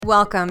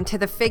Welcome to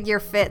the Figure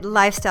Fit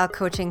Lifestyle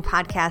Coaching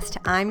Podcast.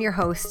 I'm your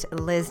host,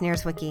 Liz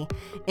Nierzwicki,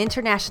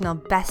 international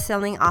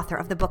best-selling author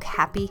of the book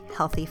Happy,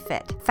 Healthy,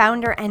 Fit,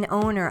 founder and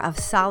owner of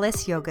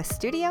Solace Yoga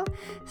Studio,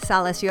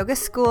 Solace Yoga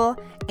School,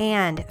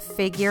 and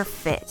Figure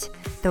Fit,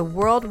 the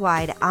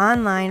worldwide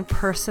online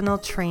personal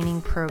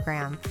training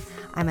program.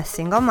 I'm a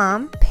single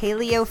mom,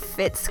 Paleo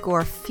Fit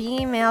Score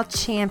female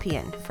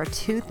champion for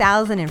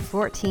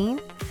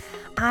 2014.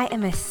 I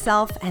am a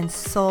self and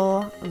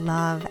soul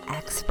love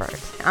expert,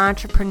 an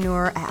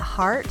entrepreneur at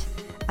heart,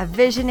 a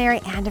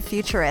visionary and a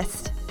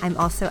futurist. I'm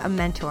also a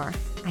mentor.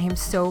 I am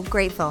so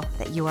grateful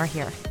that you are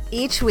here.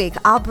 Each week,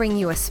 I'll bring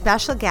you a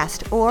special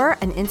guest or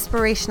an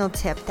inspirational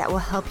tip that will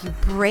help you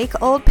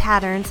break old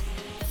patterns,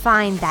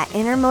 find that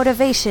inner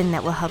motivation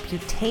that will help you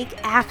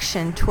take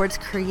action towards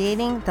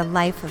creating the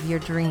life of your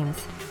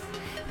dreams.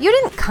 You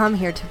didn't come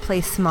here to play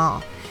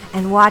small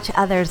and watch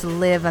others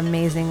live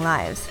amazing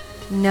lives.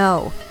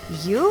 No,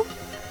 you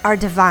are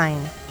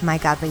divine, my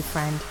godly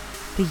friend.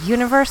 The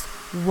universe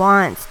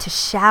wants to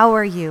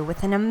shower you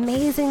with an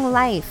amazing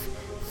life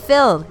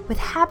filled with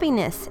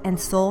happiness and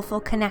soulful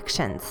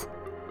connections.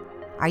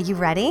 Are you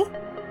ready?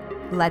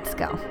 Let's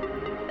go.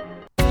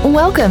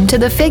 Welcome to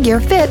the Figure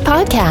Fit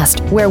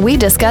Podcast, where we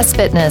discuss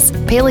fitness,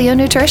 paleo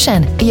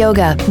nutrition,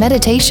 yoga,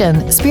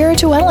 meditation,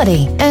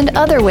 spirituality, and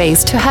other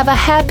ways to have a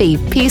happy,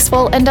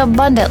 peaceful, and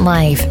abundant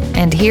life.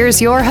 And here's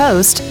your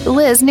host,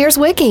 Liz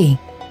Nierzwicki.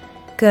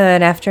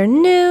 Good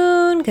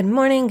afternoon, good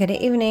morning, good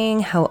evening.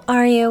 How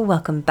are you?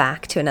 Welcome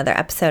back to another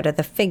episode of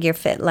the Figure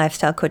Fit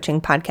Lifestyle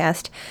Coaching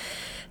Podcast.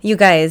 You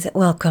guys,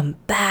 welcome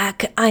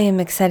back. I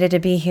am excited to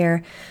be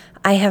here.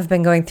 I have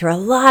been going through a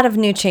lot of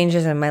new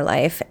changes in my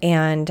life,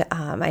 and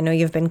I know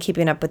you've been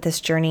keeping up with this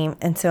journey,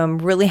 and so I'm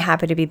really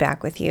happy to be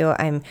back with you.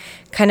 I'm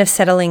kind of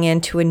settling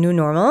into a new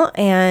normal,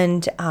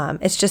 and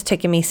it's just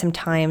taken me some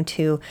time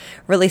to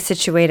really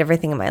situate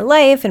everything in my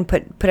life and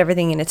put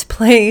everything in its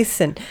place,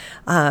 and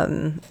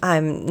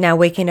I'm now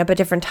waking up at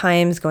different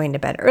times, going to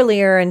bed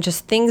earlier, and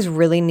just things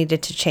really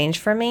needed to change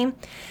for me.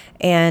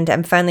 And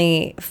I'm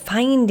finally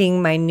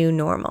finding my new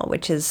normal,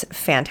 which is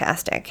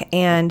fantastic.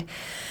 And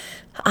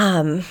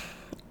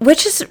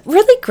which is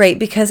really great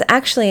because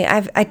actually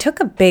I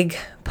took a big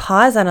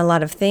pause on a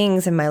lot of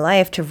things in my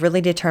life to really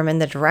determine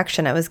the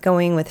direction I was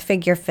going with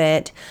Figure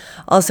Fit,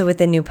 also with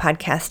the new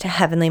podcast,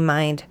 Heavenly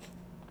Mind,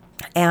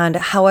 and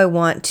how I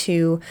want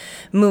to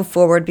move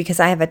forward,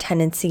 because I have a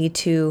tendency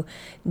to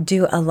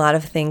do a lot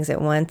of things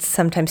at once,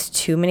 sometimes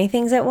too many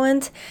things at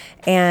once.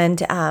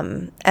 And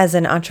as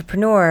an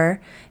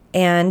entrepreneur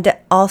and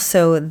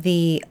also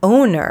the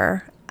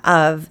owner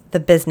of the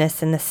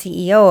business and the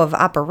CEO of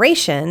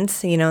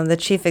operations, the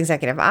chief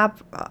executive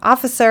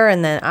officer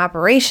and then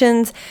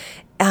operations,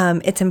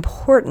 it's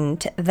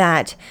important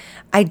that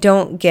I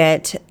don't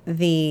get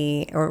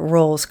the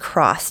roles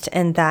crossed,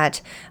 and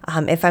that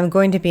if I'm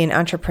going to be in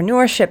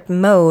entrepreneurship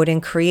mode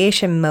and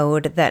creation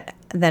mode, that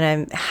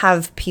I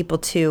have people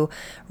to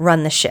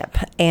run the ship,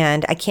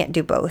 and I can't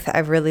do both.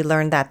 I've really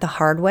learned that the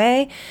hard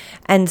way.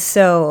 And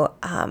so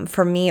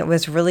for me, it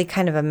was really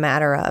kind of a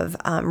matter of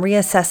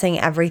reassessing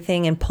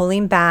everything and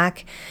pulling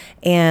back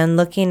and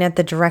looking at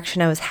the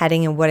direction I was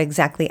heading and what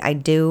exactly I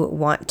do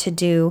want to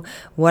do,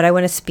 what I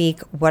want to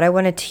speak, what I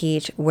want to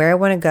teach, where I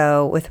want to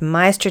go with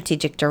my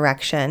strategic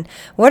direction.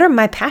 What are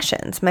my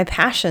passions? My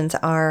passions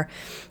are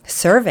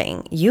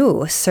serving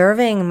you,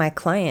 serving my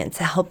clients,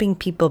 helping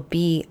people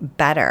be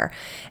better.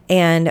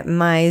 And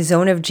my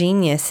zone of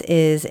genius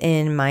is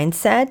in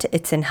mindset,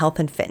 it's in health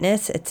and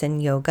fitness, it's in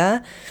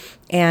yoga,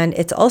 and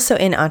it's also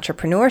in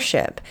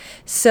entrepreneurship.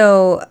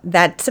 So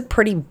that's a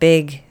pretty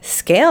big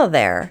scale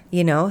there,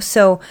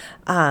 So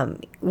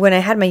when I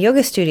had my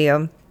yoga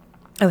studio,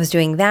 I was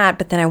doing that,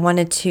 but then I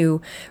wanted to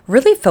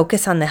really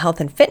focus on the health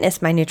and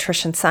fitness, my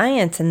nutrition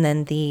science, and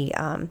then the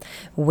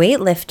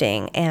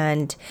weightlifting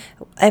and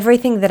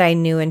everything that I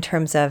knew in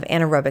terms of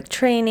anaerobic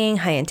training,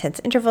 high intense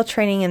interval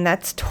training, and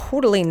that's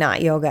totally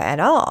not yoga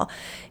at all,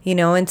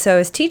 And so I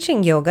was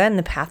teaching yoga and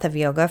the path of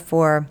yoga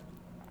for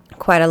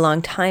quite a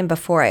long time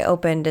before I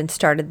opened and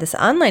started this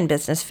online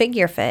business,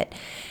 Figure Fit,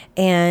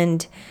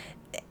 and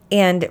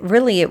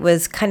really it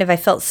was kind of, I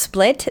felt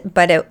split,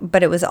 but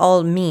it was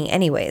all me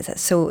anyways.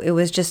 So it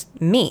was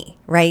just me,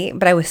 right?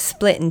 But I was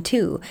split in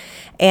two.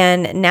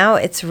 And now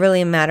it's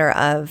really a matter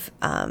of,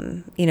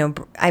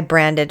 I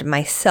branded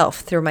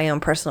myself through my own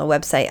personal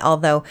website,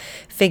 although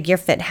Figure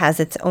Fit has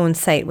its own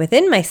site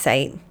within my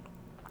site,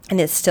 and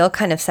it's still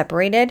kind of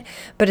separated,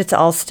 but it's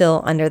all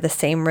still under the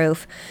same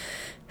roof.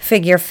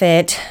 Figure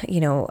Fit,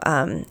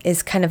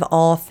 is kind of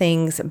all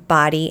things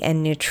body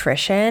and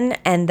nutrition.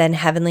 And then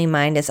Heavenly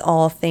Mind is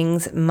all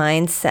things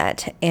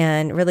mindset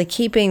and really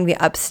keeping the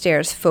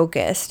upstairs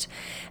focused.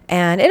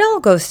 And it all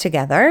goes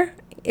together.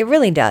 It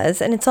really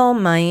does. And it's all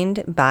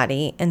mind,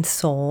 body, and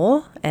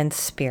soul and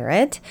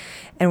spirit.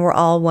 And we're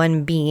all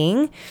one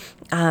being.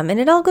 And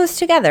it all goes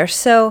together.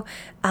 So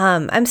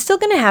I'm still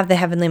going to have the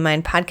Heavenly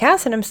Mind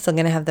podcast, and I'm still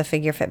going to have the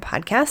Figure Fit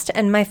podcast.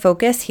 And my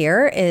focus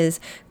here is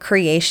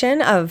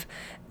creation of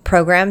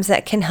programs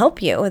that can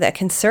help you, that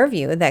can serve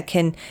you,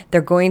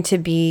 they're going to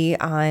be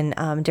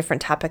on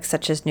different topics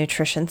such as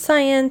nutrition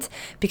science,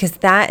 because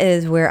that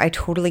is where I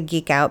totally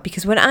geek out.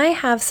 Because when I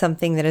have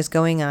something that is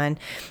going on,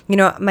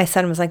 my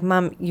son was like,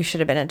 Mom, you should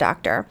have been a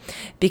doctor,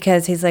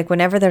 because he's like,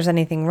 whenever there's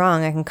anything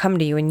wrong, I can come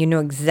to you and you know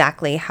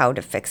exactly how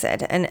to fix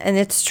it. And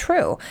it's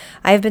true.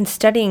 I've been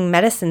studying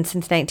medicine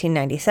since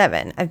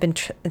 1997. I've been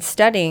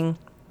studying,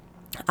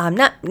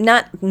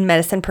 not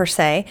medicine per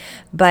se,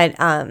 but,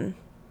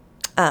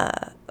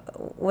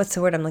 what's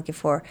the word I'm looking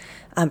for?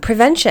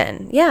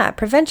 Prevention. Yeah,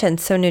 prevention.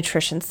 So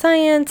nutrition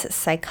science,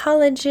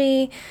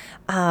 psychology,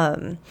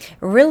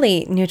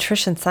 really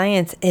nutrition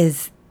science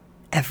is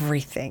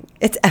everything.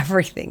 It's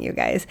everything, you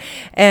guys.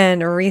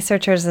 And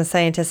researchers and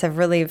scientists have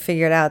really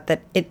figured out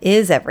that it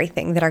is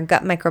everything, that our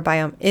gut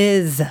microbiome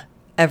is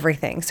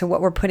everything. So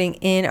what we're putting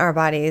in our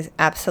bodies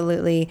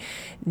absolutely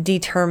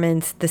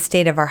determines the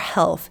state of our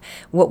health.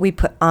 What we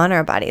put on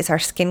our bodies, our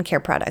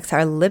skincare products,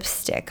 our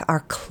lipstick,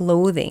 our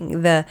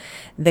clothing, the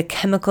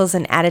chemicals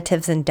and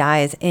additives and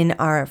dyes in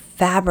our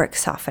fabric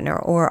softener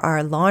or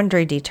our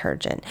laundry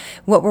detergent,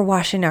 what we're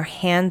washing our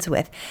hands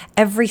with,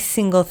 every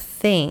single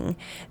thing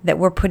that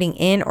we're putting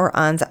in or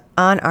on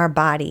our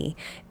body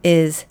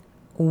is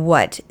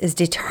what is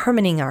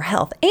determining our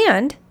health.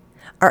 And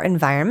our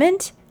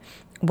environment,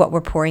 what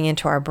we're pouring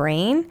into our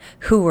brain,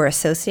 who we're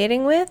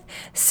associating with.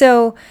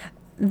 So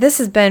this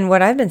has been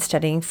what I've been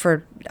studying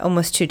for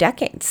almost 2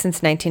 decades,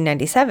 since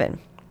 1997.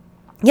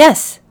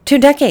 Yes, 2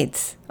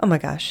 decades. Oh my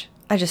gosh.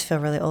 I just feel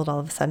really old all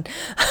of a sudden.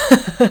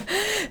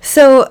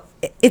 So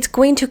it's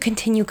going to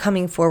continue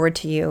coming forward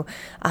to you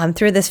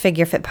through this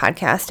Figure Fit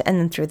podcast, and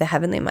then through the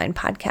Heavenly Mind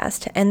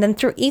podcast, and then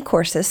through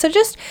e-courses. So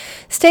just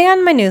stay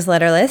on my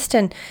newsletter list,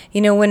 and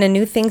when a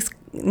new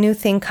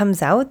thing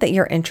comes out that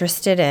you're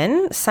interested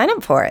in, sign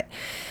up for it.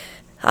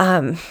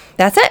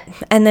 That's it.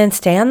 And then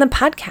stay on the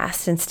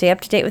podcast and stay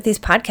up to date with these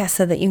podcasts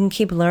so that you can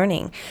keep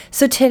learning.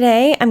 So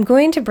today I'm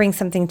going to bring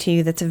something to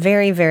you that's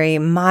very, very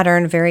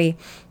modern, very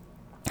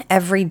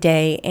every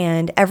day,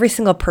 and every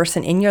single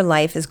person in your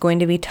life is going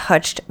to be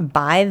touched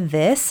by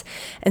this.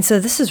 And so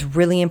this is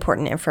really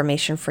important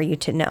information for you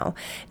to know.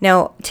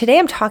 Now, today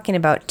I'm talking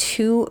about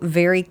 2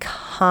 very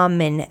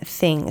common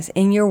things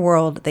in your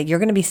world that you're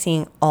going to be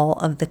seeing all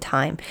of the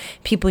time.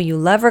 People you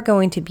love are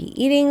going to be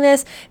eating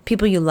this.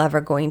 People you love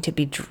are going to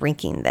be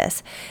drinking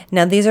this.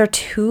 Now, these are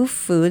 2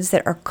 foods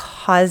that are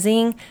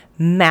causing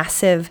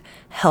massive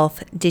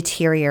health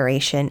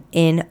deterioration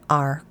in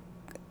our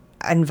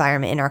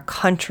environment, in our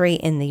country,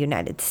 in the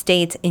United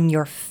States, in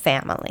your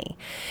family.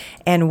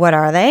 And what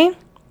are they?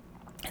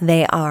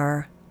 They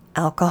are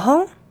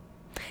alcohol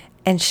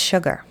and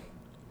sugar.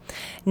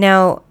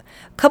 Now,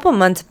 a couple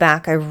months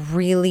back, I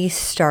really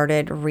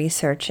started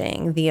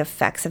researching the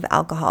effects of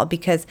alcohol,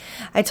 because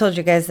I told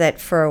you guys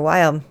that for a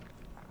while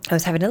I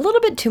was having a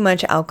little bit too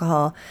much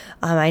alcohol.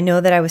 I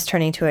know that I was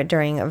turning to it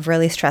during a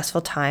really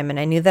stressful time, and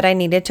I knew that I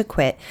needed to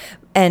quit,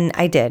 and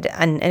I did.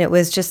 And it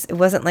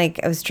wasn't like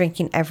I was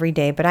drinking every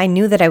day, but I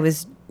knew that I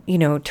was,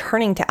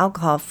 turning to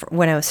alcohol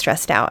when I was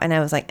stressed out. And I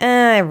was like,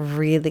 I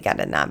really got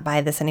to not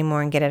buy this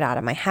anymore and get it out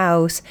of my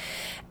house.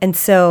 And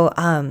so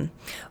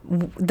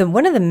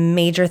one of the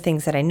major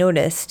things that I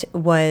noticed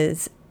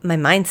was my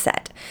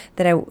mindset,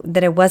 that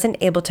I wasn't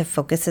able to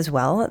focus as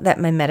well, that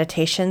my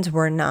meditations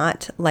were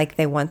not like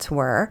they once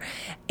were.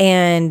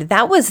 And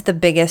that was the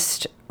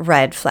biggest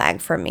red flag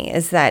for me,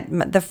 is that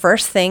the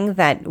first thing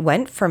that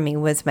went for me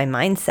was my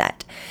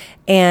mindset.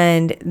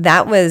 And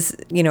that was,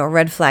 a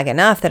red flag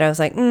enough that I was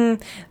like,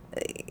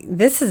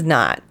 this is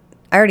not,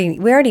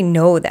 we already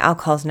know that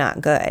alcohol is not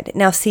good.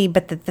 Now see,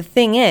 but the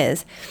thing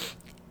is,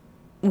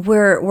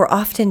 we're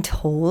often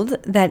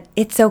told that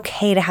it's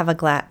okay to have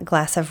a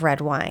glass of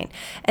red wine.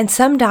 And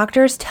some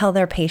doctors tell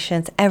their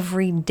patients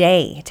every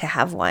day to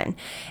have one.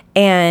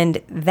 And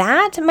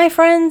that, my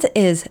friends,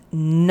 is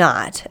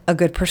not a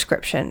good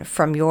prescription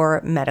from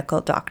your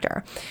medical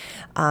doctor,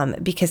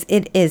 because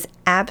it is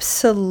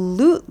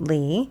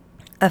absolutely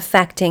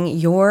affecting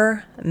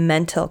your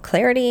mental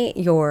clarity,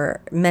 your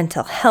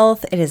mental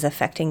health. It is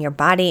affecting your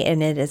body,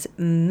 and it is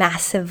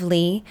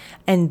massively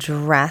and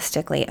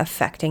drastically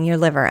affecting your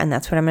liver. And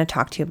that's what I'm going to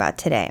talk to you about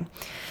today.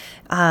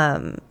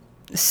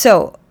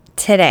 So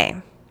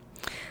today,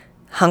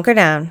 hunker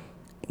down,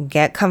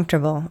 get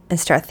comfortable, and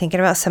start thinking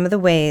about some of the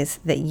ways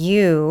that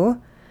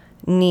you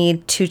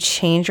need to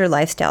change your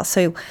lifestyle.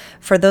 So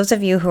for those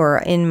of you who are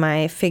in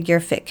my Figure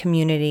Fit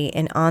community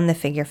and on the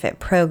Figure Fit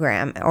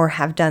program, or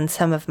have done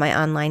some of my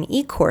online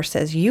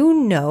e-courses, you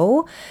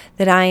know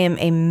that I am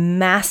a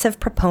massive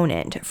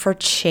proponent for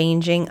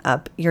changing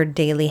up your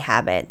daily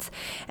habits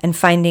and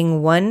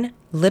finding one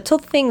little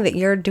thing that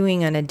you're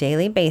doing on a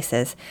daily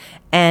basis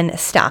and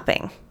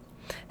stopping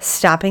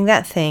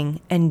that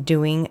thing and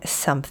doing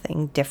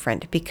something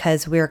different,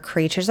 because we're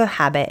creatures of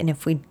habit. And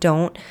if we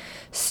don't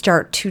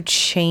start to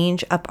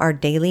change up our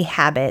daily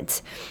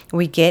habits,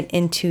 we get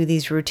into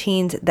these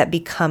routines that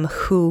become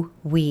who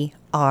we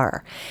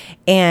are.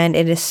 And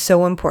it is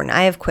so important.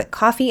 I have quit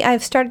coffee.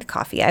 I've started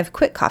coffee. I've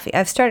quit coffee.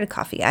 I've started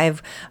coffee.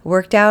 I've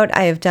worked out.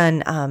 I have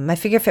done, my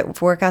Figure Fit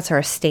workouts are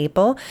a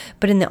staple,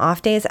 but in the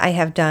off days, I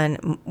have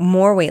done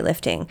more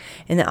weightlifting.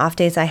 In the off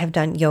days, I have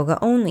done yoga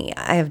only.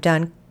 I have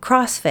done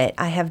CrossFit.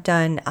 I have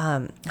done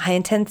high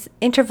intense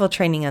interval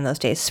training on those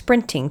days,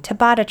 sprinting,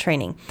 Tabata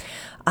training,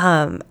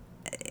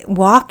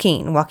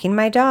 walking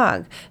my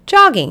dog,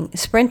 jogging,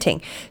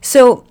 sprinting.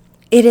 So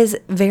it is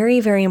very,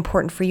 very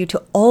important for you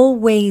to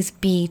always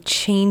be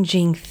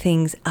changing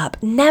things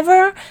up.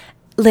 Never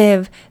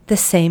live the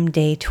same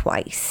day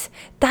twice.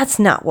 That's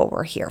not what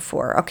we're here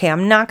for. Okay,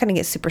 I'm not going to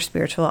get super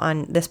spiritual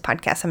on this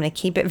podcast. I'm going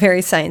to keep it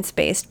very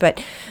science-based,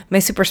 but my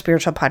super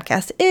spiritual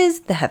podcast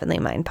is the Heavenly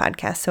Mind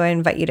podcast. So I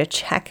invite you to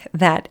check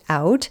that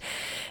out.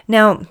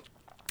 Now,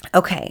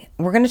 okay,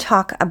 we're going to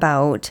talk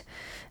about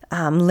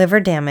liver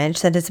damage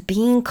that is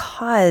being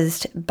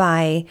caused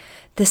by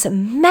this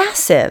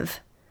massive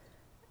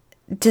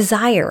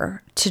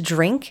desire to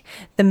drink,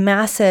 the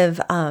massive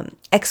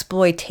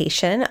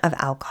exploitation of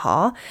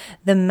alcohol,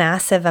 the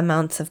massive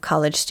amounts of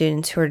college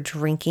students who are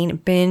drinking,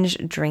 binge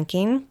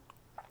drinking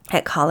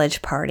at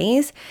college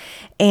parties.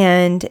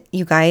 And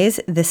you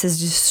guys, this is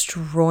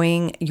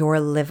destroying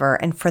your liver.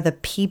 And for the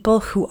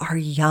people who are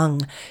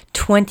young,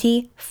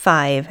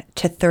 25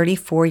 to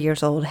 34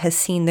 years old has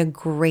seen the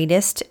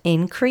greatest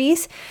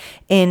increase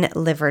in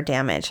liver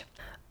damage.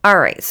 All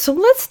right, so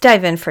let's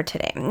dive in for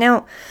today.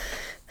 Now,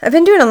 I've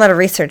been doing a lot of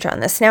research on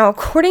this. Now,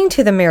 according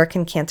to the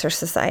American Cancer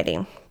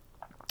Society,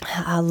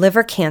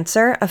 liver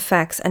cancer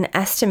affects an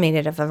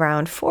estimated of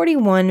around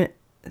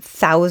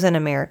 41,000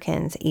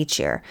 Americans each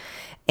year.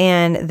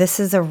 And this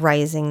is a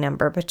rising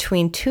number.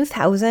 Between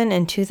 2000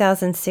 and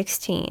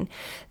 2016,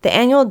 the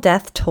annual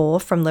death toll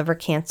from liver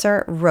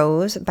cancer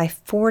rose by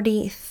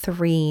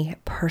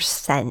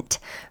 43%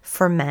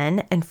 for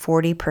men and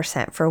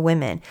 40% for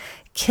women,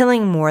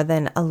 killing more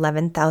than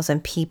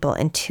 11,000 people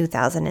in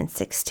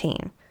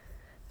 2016.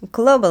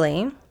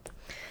 Globally,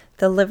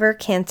 the liver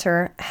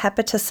cancer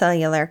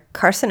hepatocellular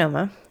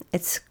carcinoma,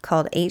 it's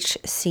called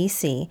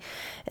HCC,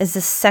 is the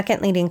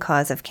second leading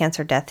cause of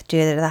cancer death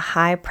due to the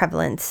high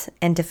prevalence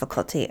and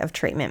difficulty of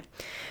treatment.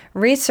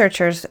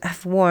 Researchers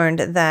have warned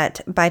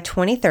that by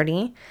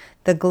 2030,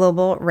 the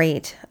global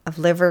rate of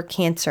liver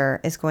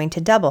cancer is going to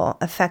double,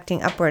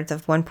 affecting upwards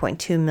of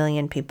 1.2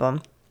 million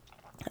people.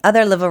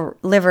 Other liver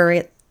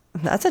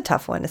that's a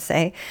tough one to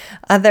say.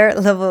 Other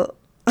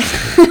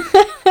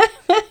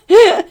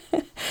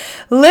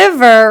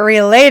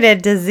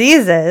liver-related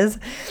diseases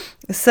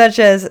such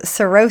as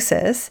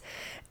cirrhosis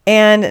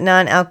and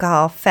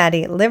non-alcohol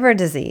fatty liver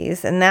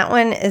disease, and that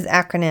one is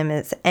acronym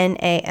is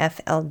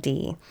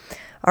NAFLD,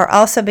 are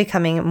also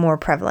becoming more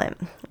prevalent.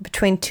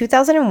 Between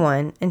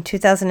 2001 and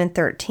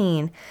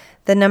 2013,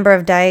 the number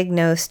of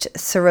diagnosed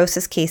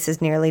cirrhosis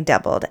cases nearly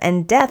doubled,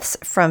 and deaths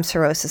from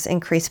cirrhosis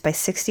increased by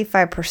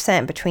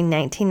 65% between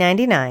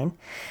 1999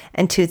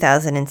 and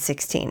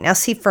 2016. Now,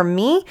 see, for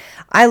me,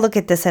 I look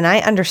at this and I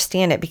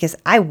understand it because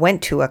I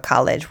went to a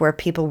college where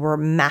people were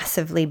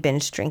massively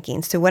binge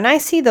drinking. So when I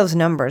see those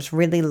numbers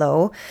really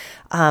low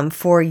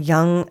for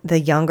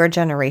the younger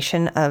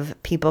generation of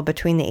people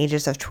between the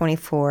ages of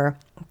 24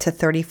 to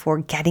 34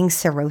 getting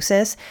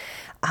cirrhosis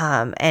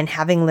and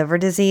having liver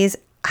disease,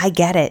 I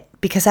get it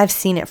because I've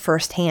seen it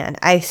firsthand.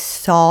 I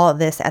saw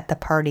this at the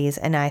parties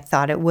and I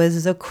thought it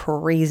was the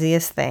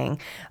craziest thing.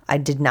 I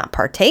did not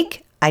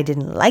partake. I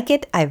didn't like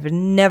it. I've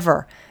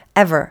never,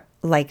 ever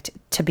liked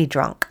to be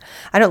drunk.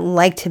 I don't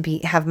like to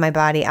have my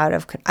body I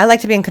like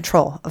to be in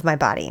control of my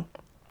body.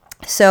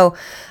 So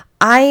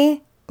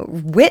I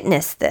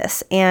witnessed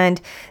this,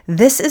 and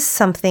this is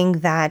something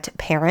that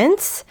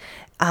parents,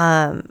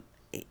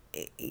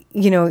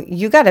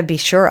 you got to be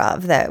sure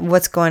of that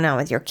what's going on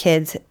with your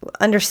kids,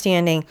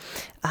 understanding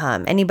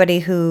anybody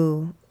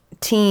who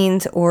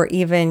teens or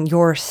even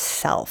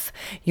yourself,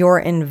 your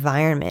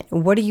environment.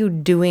 What are you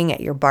doing at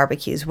your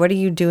barbecues? What are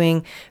you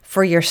doing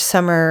for your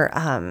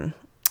summer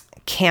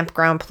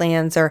campground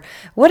plans or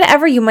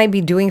whatever you might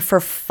be doing for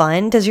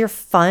fun? Does your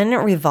fun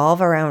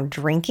revolve around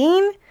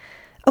drinking?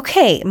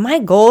 Okay, my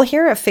goal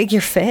here at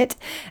Figure Fit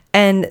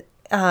and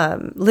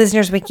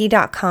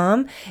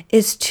listenerswiki.com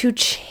is to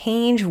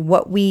change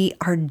what we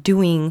are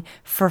doing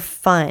for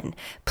fun.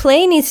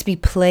 Play needs to be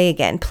play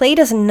again. Play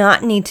does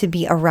not need to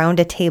be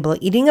around a table,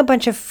 eating a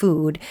bunch of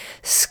food,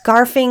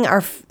 scarfing our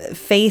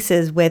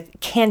faces with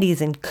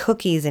candies and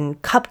cookies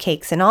and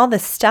cupcakes and all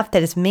this stuff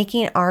that is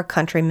making our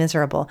country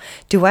miserable.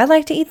 Do I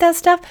like to eat that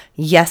stuff?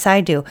 Yes,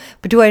 I do.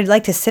 But do I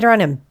like to sit around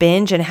and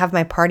binge and have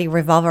my party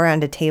revolve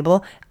around a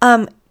table?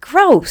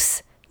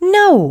 Gross.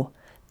 No,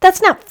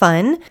 that's not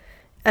fun.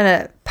 On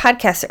a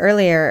podcast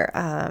earlier,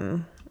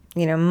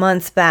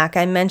 months back,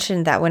 I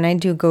mentioned that when I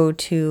do go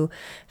to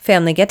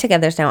family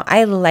get-togethers now,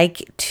 I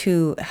like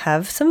to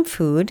have some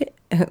food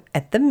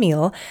at the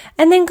meal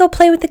and then go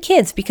play with the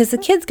kids because the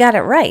kids got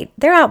it right.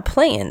 They're out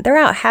playing. They're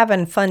out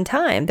having fun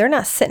time. They're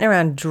not sitting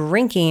around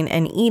drinking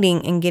and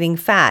eating and getting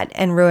fat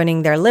and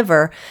ruining their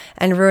liver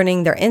and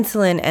ruining their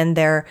insulin and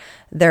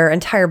their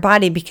entire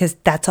body because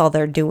that's all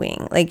they're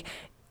doing. Like,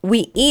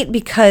 we eat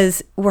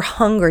because we're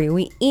hungry.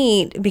 We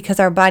eat because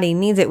our body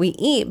needs it. We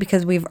eat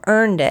because we've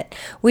earned it.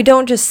 We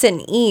don't just sit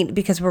and eat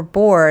because we're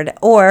bored,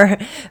 or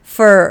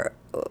for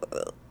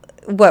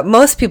what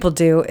most people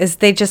do is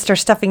they just are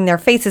stuffing their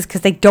faces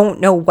because they don't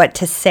know what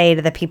to say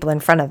to the people in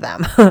front of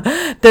them.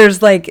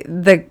 There's like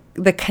the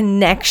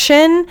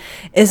connection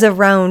is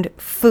around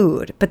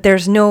food, but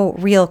there's no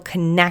real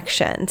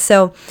connection.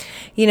 So,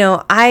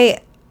 I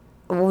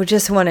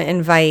just want to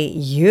invite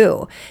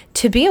you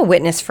to be a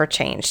witness for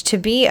change, to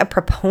be a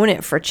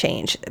proponent for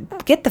change.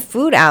 Get the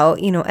food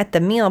out, at the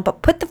meal,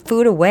 but put the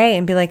food away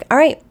and be like, all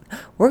right,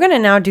 we're going to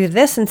now do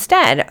this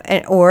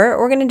instead, or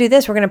we're going to do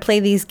this. We're going to play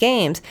these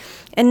games,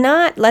 and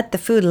not let the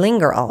food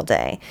linger all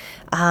day.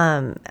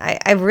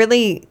 I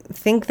really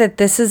think that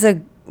this is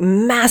a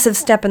massive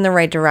step in the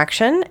right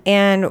direction,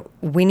 and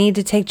we need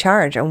to take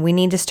charge, and we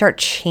need to start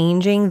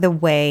changing the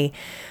way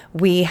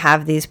we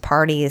have these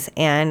parties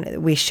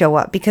and we show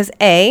up, because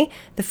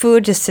the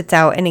food just sits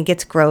out and it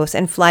gets gross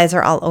and flies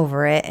are all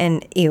over it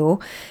and ew.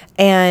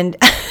 And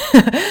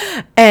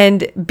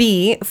and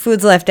B,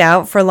 foods left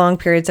out for long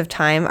periods of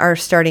time are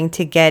starting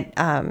to get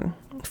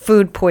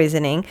food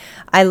poisoning.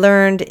 I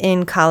learned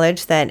in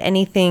college that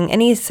any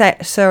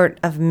sort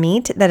of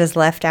meat that is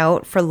left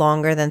out for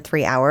longer than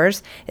 3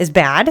 hours is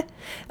bad.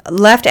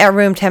 Left at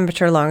room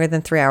temperature longer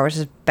than 3 hours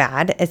is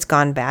bad. It's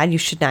gone bad. You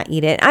should not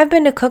eat it. I've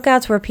been to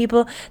cookouts where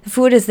the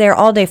food is there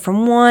all day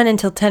from 1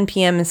 until 10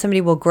 p.m. and somebody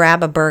will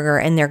grab a burger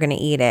and they're going to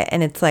eat it.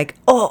 And it's like,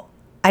 oh,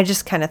 I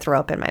just kind of throw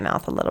up in my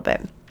mouth a little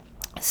bit.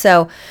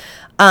 So,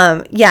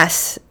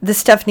 yes, this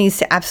stuff needs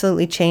to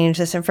absolutely change.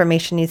 This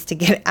information needs to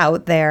get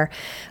out there.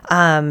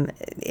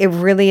 It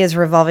really is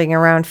revolving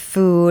around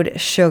food,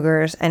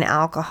 sugars, and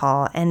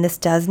alcohol, and this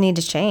does need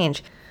to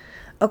change.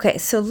 Okay,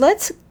 so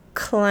let's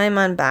climb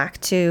on back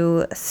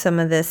to some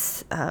of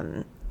this,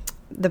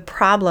 the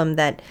problem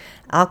that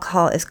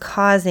alcohol is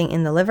causing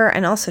in the liver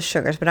and also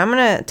sugars, but I'm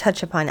going to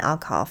touch upon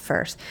alcohol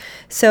first.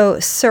 So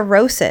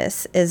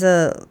cirrhosis is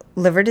a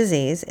liver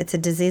disease. It's a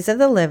disease of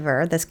the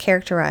liver that's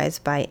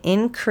characterized by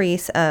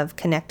increase of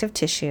connective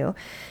tissue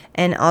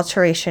and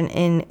alteration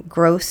in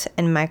gross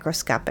and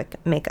microscopic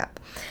makeup.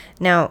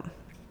 Now,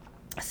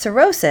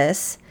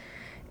 cirrhosis,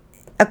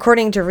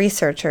 according to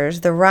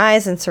researchers, the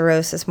rise in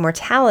cirrhosis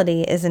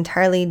mortality is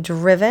entirely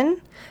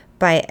driven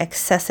by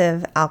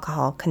excessive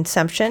alcohol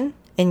consumption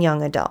in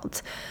young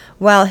adults.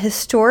 While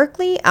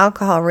historically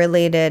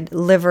alcohol-related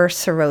liver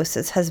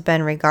cirrhosis has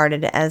been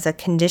regarded as a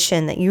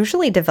condition that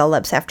usually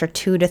develops after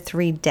 2 to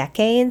 3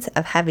 decades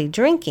of heavy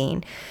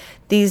drinking,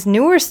 these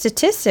newer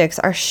statistics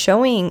are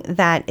showing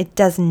that it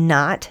does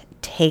not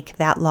take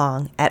that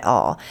long at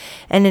all,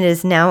 and it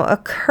is now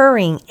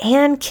occurring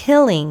and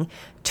killing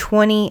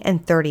 20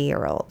 and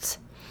 30-year-olds.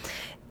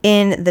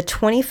 In the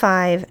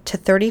 25 to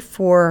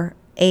 34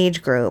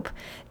 age group,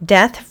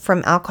 death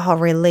from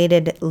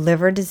alcohol-related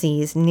liver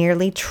disease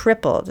nearly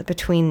tripled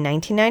between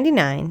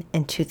 1999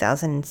 and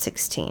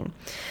 2016.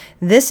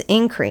 This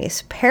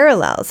increase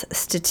parallels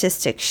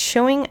statistics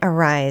showing a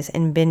rise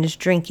in binge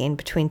drinking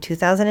between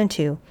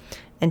 2002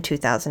 and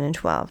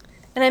 2012.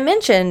 And I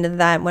mentioned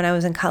that when I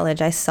was in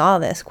college, I saw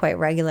this quite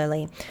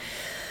regularly.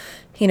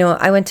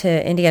 I went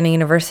to Indiana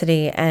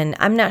University, and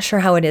I'm not sure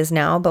how it is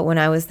now, but when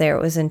I was there,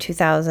 it was in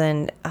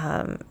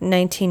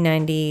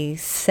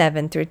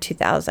 1997 through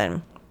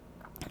 2000.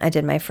 I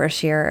did my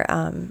first year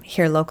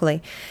here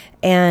locally,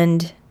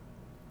 and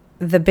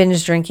the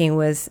binge drinking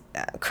was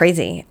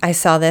crazy. I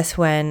saw this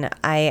when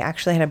I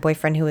actually had a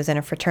boyfriend who was in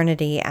a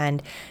fraternity,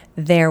 and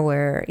there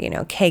were,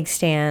 keg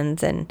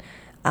stands and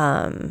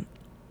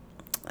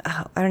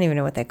I don't even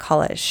know what they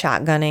call it,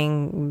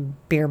 shotgunning,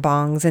 beer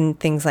bongs and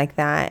things like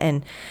that.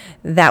 And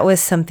that was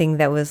something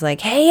that was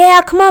like, hey,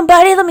 yeah, come on,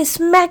 buddy, let me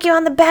smack you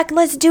on the back,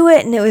 let's do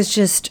it. And it was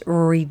just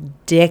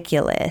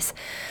ridiculous.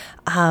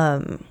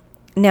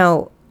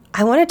 Now,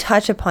 I want to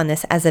touch upon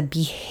this as a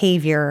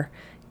behavior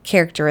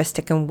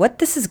characteristic and what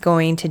this is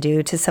going to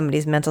do to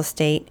somebody's mental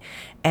state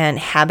and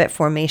habit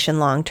formation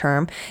long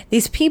term.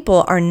 These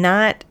people are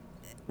not,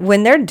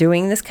 when they're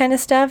doing this kind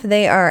of stuff,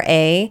 they are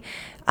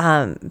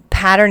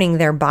patterning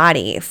their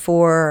body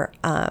for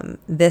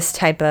this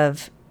type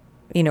of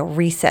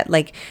reset.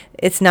 Like,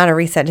 it's not a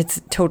reset,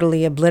 it's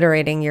totally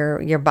obliterating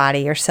your body,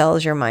 your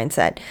cells, your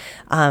mindset,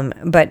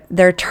 but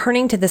they're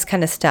turning to this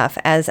kind of stuff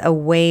as a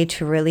way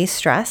to release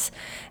stress,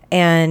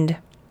 and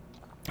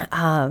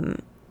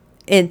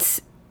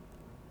it's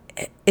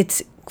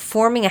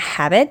forming a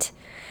habit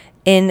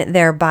in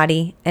their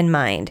body and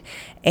mind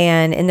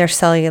and in their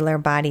cellular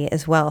body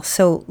as well.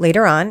 So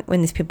later on, when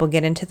these people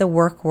get into the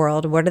work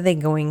world, what are they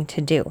going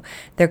to do?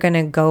 They're going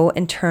to go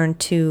and turn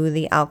to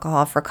the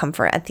alcohol for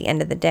comfort at the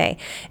end of the day.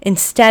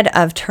 Instead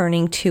of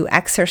turning to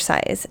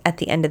exercise at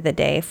the end of the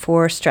day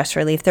for stress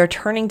relief, they're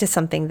turning to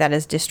something that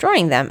is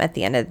destroying them at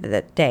the end of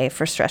the day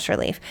for stress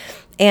relief.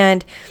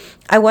 And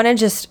I want to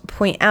just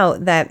point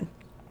out that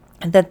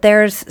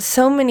there's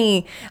so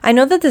many, I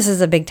know that this is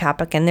a big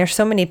topic, and there's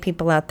so many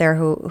people out there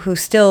who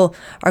still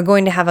are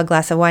going to have a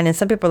glass of wine, and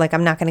some people are like,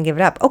 I'm not going to give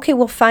it up. Okay,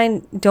 well,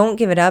 fine, don't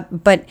give it up,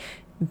 but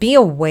be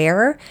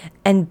aware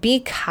and be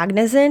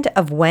cognizant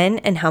of when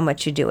and how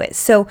much you do it.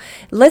 So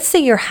let's say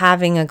you're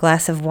having a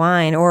glass of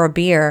wine or a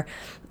beer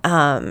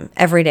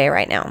every day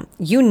right now.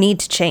 You need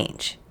to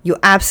change. You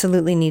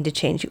absolutely need to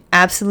change. You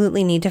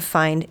absolutely need to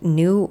find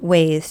new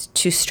ways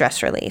to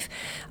stress relief.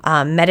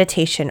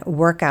 Meditation,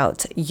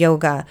 workouts,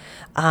 yoga,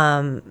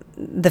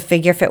 the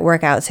Figure Fit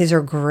workouts. These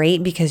are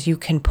great because you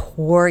can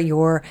pour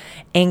your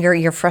anger,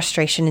 your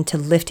frustration into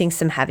lifting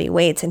some heavy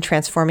weights and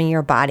transforming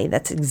your body.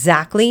 That's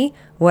exactly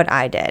what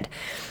I did.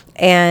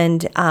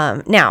 And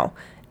now,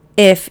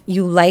 if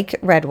you like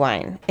red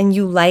wine and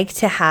you like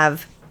to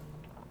have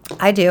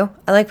I do.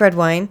 I like red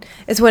wine.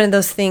 It's one of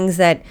those things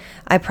that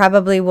I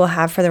probably will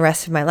have for the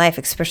rest of my life,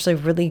 especially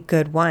really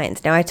good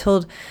wines. Now, I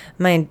told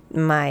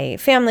my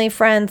family,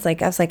 friends, I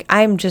was like,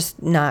 I'm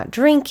just not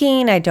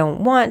drinking. I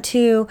don't want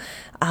to.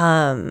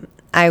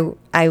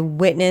 I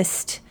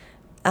witnessed,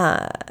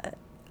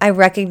 I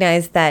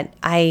recognized that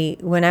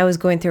when I was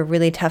going through a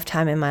really tough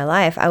time in my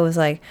life, I was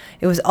like,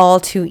 it was all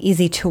too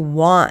easy to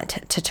want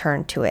to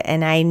turn to it.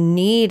 And I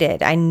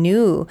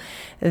knew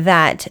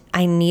that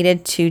I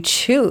needed to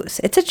choose.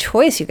 It's a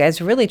choice, you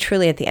guys, really,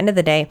 truly, at the end of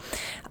the day,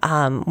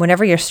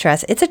 whenever you're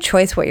stressed, it's a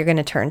choice what you're going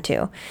to turn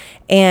to.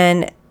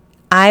 And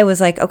I was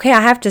like, okay,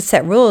 I have to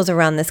set rules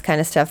around this kind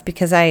of stuff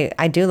because I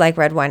do like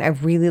red wine. I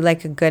really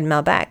like a good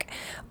Malbec,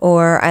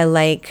 or I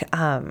like,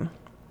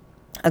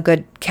 a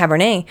good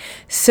Cabernet.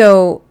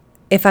 So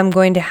if I'm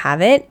going to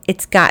have it,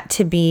 it's got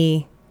to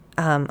be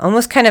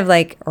almost kind of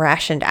like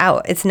rationed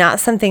out. It's not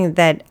something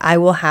that I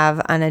will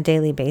have on a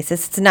daily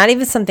basis. It's not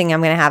even something I'm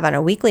going to have on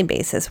a weekly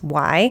basis.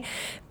 Why?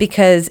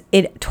 Because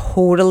it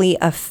totally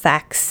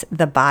affects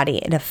the body.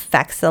 It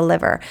affects the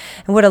liver.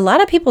 And what a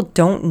lot of people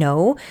don't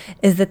know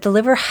is that the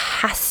liver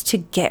has to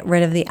get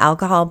rid of the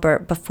alcohol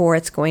before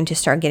it's going to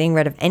start getting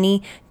rid of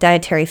any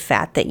dietary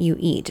fat that you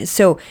eat.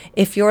 So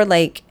if you're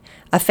like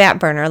a fat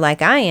burner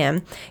like I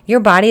am,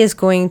 your body is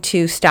going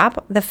to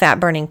stop the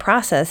fat burning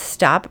process,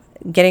 stop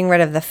getting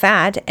rid of the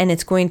fat, and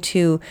it's going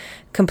to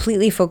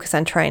completely focus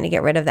on trying to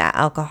get rid of that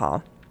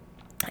alcohol.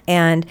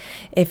 And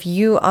if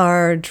you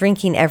are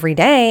drinking every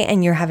day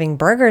and you're having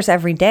burgers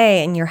every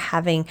day and you're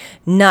having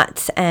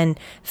nuts and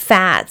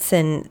fats,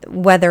 and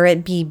whether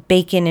it be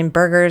bacon and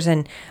burgers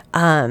and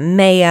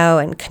mayo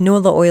and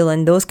canola oil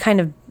and those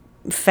kind of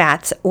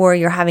fats, or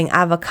you're having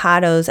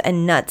avocados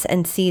and nuts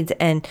and seeds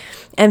and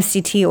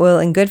MCT oil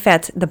and good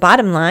fats, the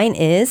bottom line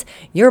is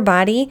your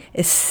body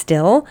is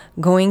still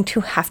going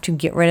to have to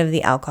get rid of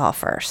the alcohol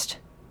first.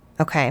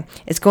 Okay,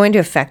 it's going to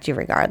affect you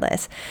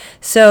regardless.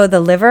 So the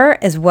liver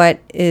is what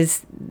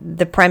is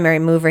the primary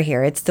mover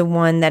here. It's the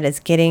one that is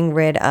getting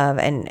rid of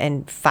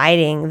and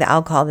fighting the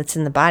alcohol that's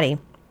in the body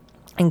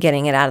and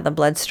getting it out of the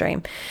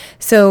bloodstream.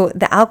 So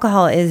the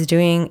alcohol is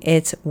doing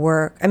its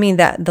work.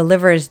 The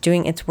liver is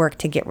doing its work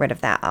to get rid of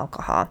that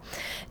alcohol.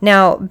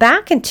 Now,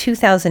 back in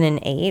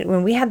 2008,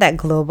 when we had that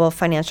global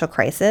financial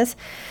crisis,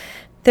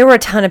 there were a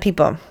ton of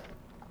people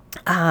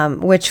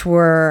which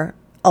were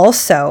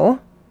also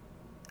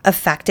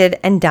affected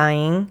and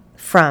dying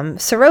from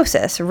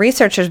cirrhosis.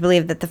 Researchers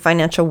believe that the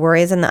financial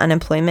worries and the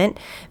unemployment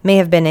may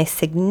have been a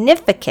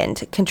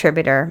significant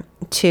contributor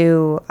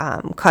to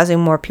causing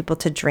more people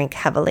to drink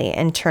heavily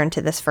and turn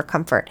to this for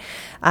comfort.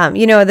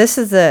 This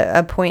is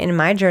a point in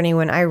my journey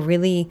when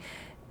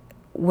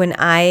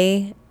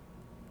I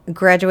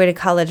graduated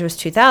college was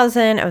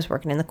 2000. I was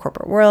working in the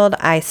corporate world.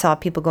 I saw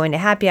people going to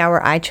happy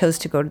hour. I chose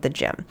to go to the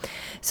gym.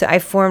 So I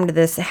formed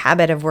this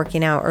habit of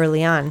working out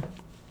early on.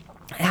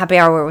 Happy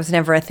hour was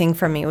never a thing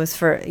for me. It was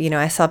for,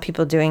 I saw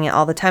people doing it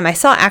all the time. I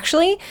saw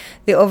actually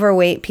the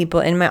overweight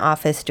people in my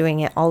office doing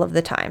it all of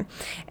the time.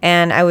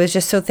 And I was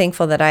just so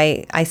thankful that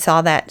I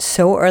saw that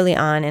so early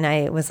on. And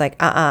I was like,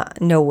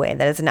 no way,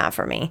 that is not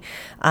for me.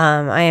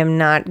 I am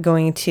not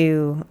going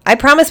to, I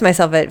promised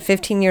myself at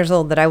 15 years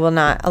old that I will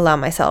not allow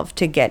myself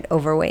to get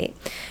overweight.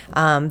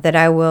 That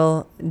I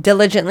will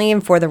diligently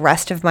and for the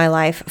rest of my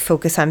life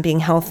focus on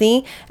being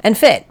healthy and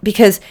fit,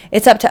 because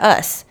it's up to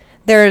us.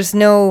 There's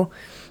no,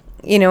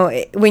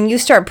 when you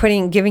start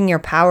giving your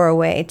power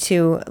away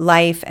to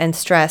life and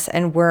stress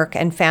and work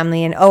and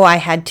family and, I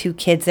had 2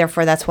 kids,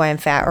 therefore that's why I'm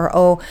fat,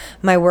 or,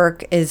 my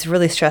work is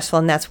really stressful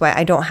and that's why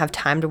I don't have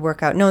time to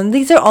work out. No,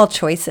 these are all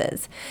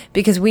choices,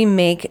 because we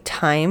make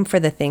time for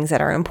the things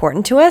that are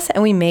important to us,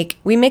 and we make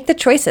the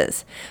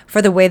choices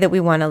for the way that we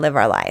want to live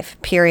our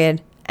life,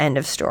 period, end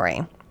of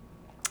story.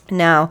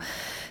 Now,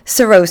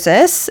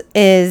 cirrhosis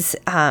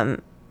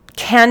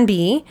can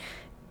be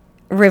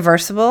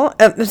reversible.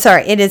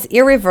 It is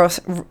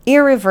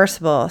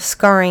irreversible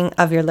scarring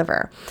of your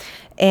liver,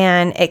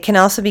 and it can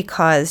also be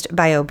caused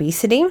by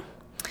obesity,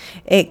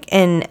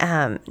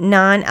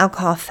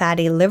 non-alcohol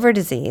fatty liver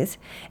disease,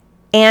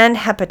 and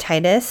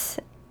hepatitis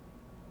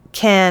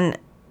can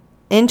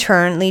in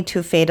turn lead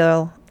to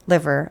fatal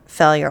liver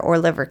failure or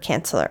liver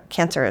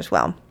cancer as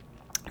well.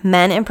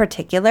 Men in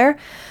particular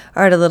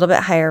are at a little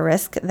bit higher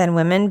risk than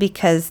women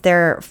because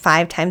they're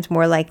 5 times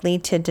more likely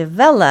to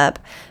develop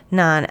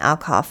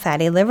non-alcohol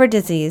fatty liver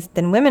disease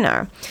than women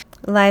are.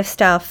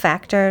 Lifestyle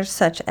factors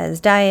such as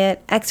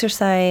diet,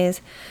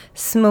 exercise,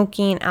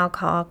 smoking,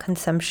 alcohol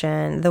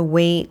consumption, the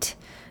weight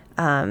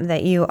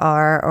that you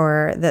are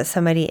or that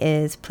somebody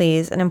is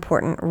plays an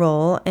important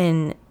role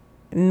in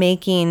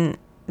making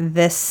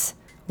this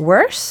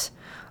worse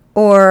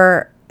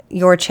or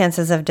your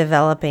chances of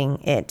developing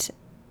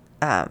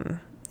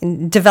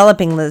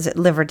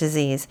liver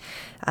disease.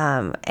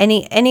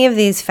 Any of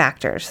these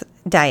factors,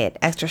 diet,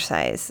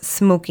 exercise,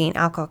 smoking,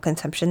 alcohol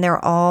consumption,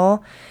 they're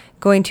all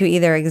going to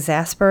either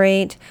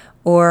exacerbate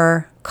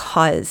or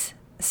cause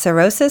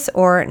cirrhosis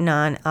or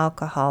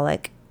non-alcohol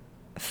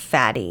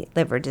fatty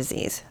liver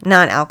disease.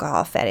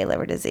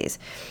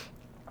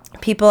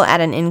 People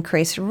at an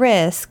increased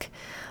risk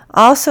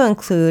also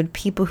include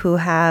people who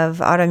have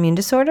autoimmune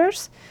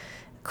disorders,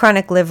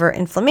 chronic liver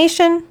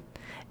inflammation,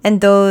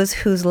 and those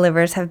whose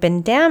livers have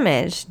been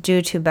damaged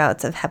due to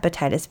bouts of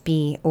hepatitis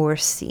B or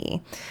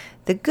C.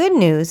 The good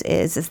news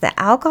is that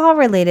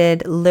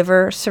alcohol-related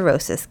liver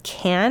cirrhosis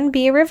can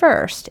be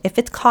reversed if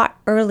it's caught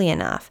early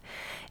enough,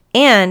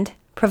 and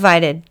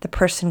provided the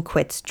person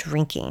quits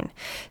drinking.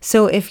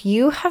 So if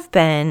you have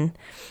been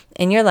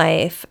in your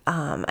life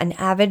an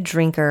avid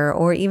drinker,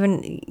 or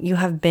even you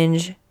have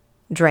binge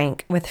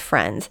drank with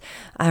friends,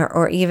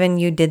 or even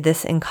you did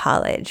this in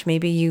college,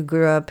 maybe you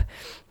grew up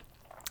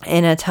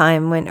in a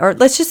time when,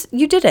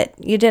 you did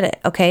it.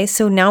 Okay.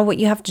 So now what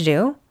you have to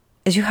do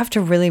is you have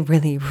to really,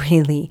 really,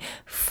 really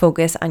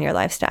focus on your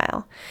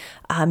lifestyle.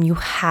 You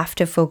have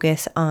to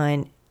focus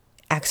on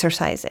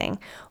exercising,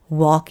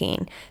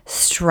 walking,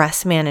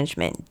 stress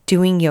management,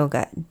 doing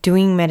yoga,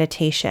 doing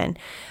meditation,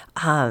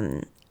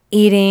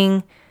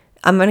 eating.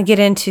 I'm going to get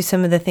into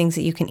some of the things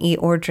that you can eat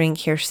or drink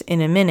here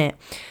in a minute.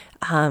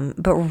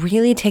 But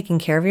really taking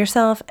care of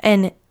yourself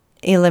and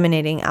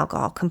eliminating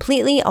alcohol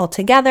completely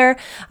altogether.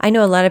 I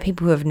know a lot of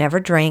people who have never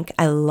drank.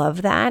 I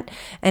love that.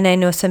 And I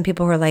know some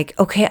people who are like,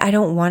 okay, I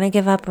don't want to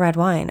give up red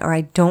wine, or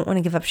I don't want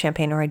to give up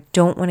champagne, or I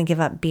don't want to give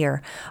up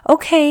beer.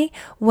 Okay,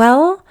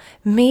 well,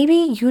 maybe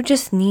you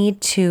just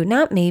need to,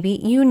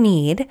 you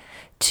need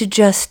to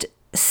just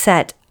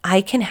set,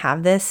 I can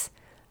have this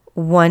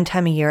one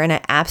time a year and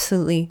I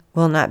absolutely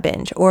will not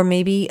binge. Or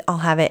maybe I'll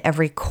have it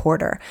every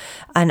quarter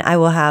and I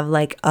will have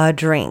a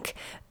drink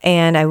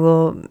and I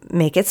will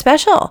make it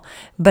special,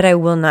 but I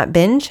will not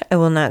binge, I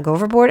will not go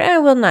overboard, and I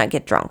will not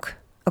get drunk.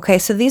 Okay,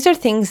 so these are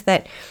things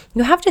that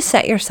you have to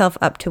set yourself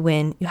up to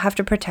win. You have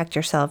to protect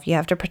yourself. You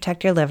have to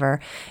protect your liver,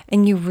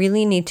 and you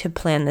really need to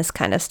plan this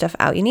kind of stuff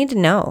out. You need to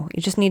know.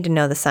 You just need to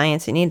know the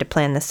science. You need to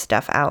plan this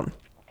stuff out.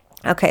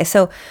 Okay,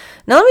 so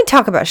now let me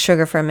talk about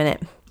sugar for a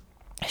minute.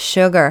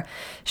 Sugar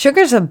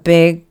is a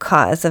big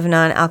cause of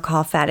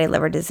non-alcohol fatty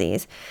liver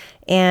disease.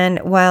 And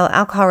while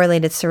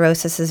alcohol-related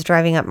cirrhosis is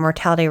driving up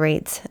mortality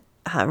rates,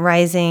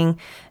 rising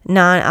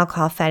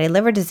non-alcohol fatty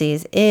liver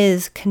disease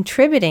is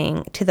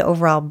contributing to the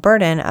overall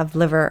burden of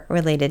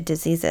liver-related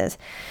diseases.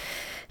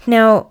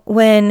 Now,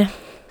 when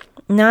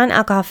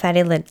non-alcohol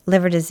fatty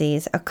liver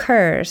disease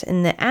occurs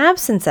in the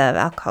absence of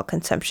alcohol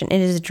consumption,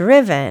 it is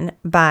driven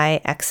by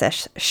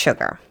excess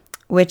sugar,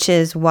 which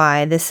is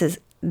why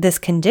this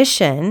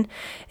condition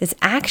is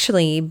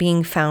actually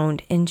being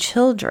found in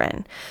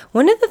children.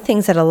 One of the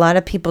things that a lot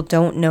of people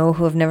don't know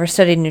who have never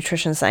studied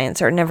nutrition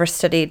science or never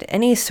studied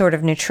any sort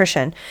of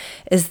nutrition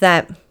is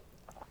that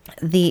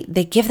they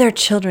give their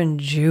children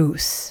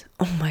juice.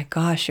 Oh my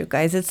gosh, you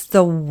guys, it's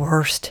the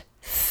worst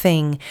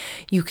thing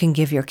you can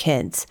give your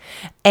kids.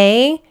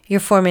 You're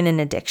forming an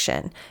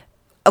addiction.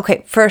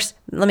 Okay, first,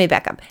 let me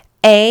back up.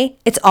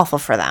 It's awful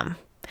for them.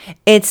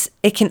 It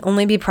can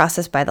only be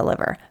processed by the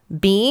liver.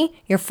 B,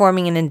 you're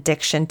forming an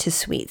addiction to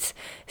sweets.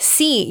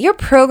 C, you're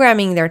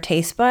programming their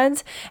taste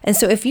buds. And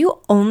so if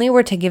you only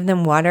were to give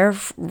them water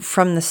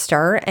from the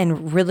start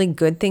and really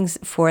good things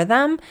for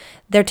them,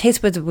 their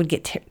taste buds would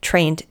get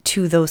trained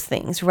to those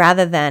things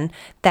rather than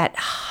that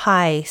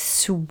high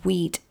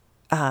sweet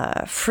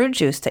fruit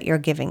juice that you're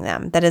giving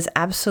them. That is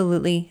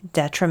absolutely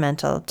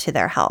detrimental to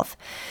their health.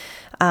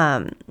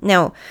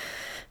 Now,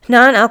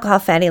 non-alcohol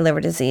fatty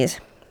liver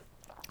disease,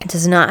 it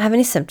does not have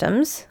any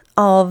symptoms,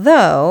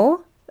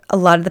 although a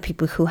lot of the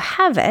people who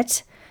have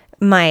it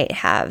might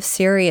have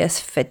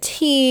serious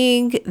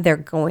fatigue. They're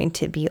going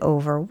to be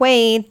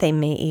overweight. They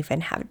may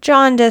even have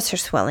jaundice or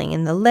swelling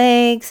in the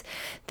legs.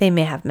 They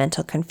may have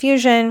mental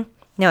confusion.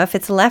 Now, if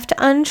it's left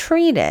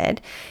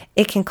untreated,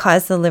 it can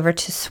cause the liver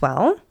to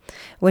swell,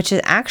 which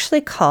is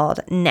actually called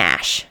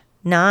NASH,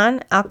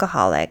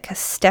 non-alcoholic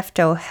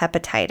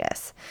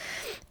steatohepatitis.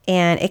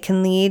 And it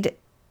can lead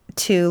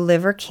to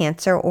liver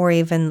cancer or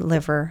even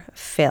liver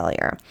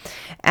failure.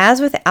 As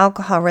with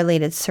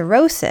alcohol-related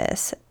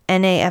cirrhosis,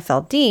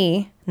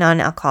 NAFLD,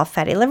 non-alcohol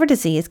fatty liver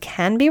disease,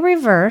 can be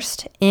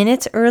reversed in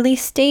its early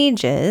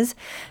stages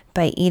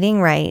by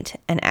eating right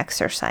and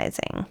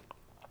exercising.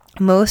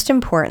 Most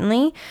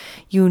importantly,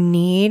 you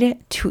need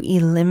to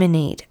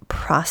eliminate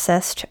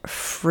processed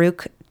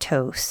fructose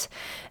fructose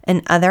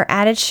and other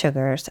added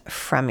sugars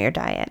from your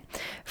diet.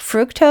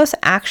 Fructose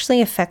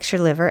actually affects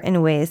your liver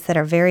in ways that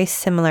are very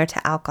similar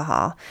to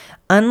alcohol.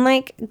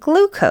 Unlike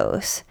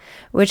glucose,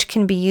 which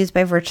can be used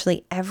by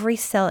virtually every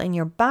cell in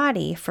your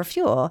body for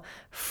fuel,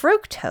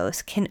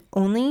 fructose can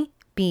only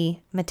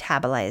be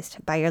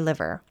metabolized by your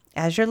liver,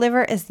 as your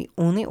liver is the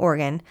only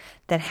organ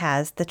that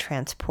has the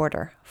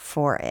transporter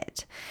for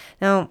it.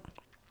 Now,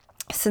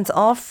 since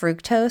all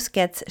fructose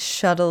gets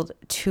shuttled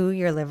to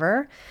your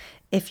liver,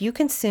 if you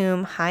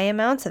consume high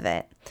amounts of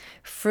it,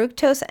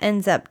 fructose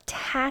ends up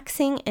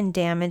taxing and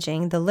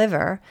damaging the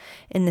liver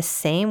in the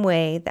same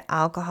way that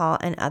alcohol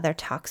and other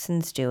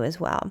toxins do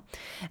as well.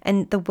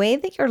 And the way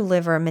that your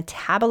liver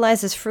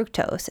metabolizes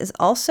fructose is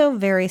also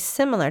very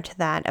similar to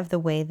that of the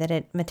way that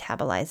it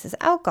metabolizes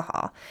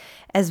alcohol,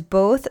 as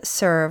both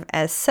serve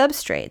as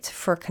substrates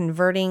for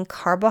converting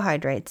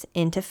carbohydrates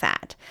into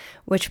fat,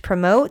 which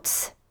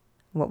promotes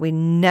what we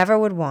never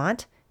would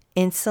want: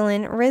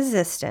 insulin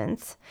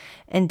resistance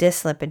and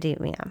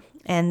dyslipidemia.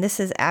 And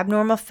this is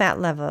abnormal fat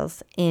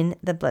levels in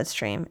the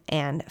bloodstream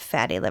and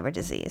fatty liver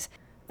disease.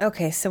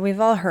 Okay, so we've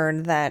all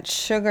heard that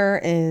sugar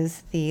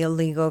is the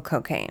illegal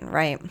cocaine,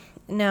 right?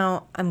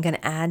 Now, I'm going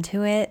to add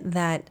to it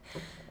that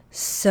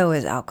so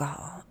is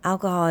alcohol.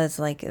 Alcohol is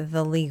like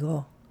the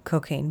legal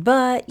cocaine,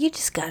 but you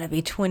just got to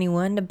be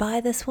 21 to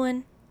buy this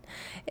one.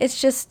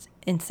 It's just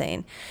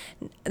insane.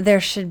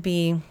 There should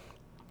be...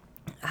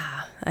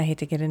 I hate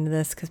to get into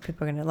this because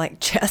people are going to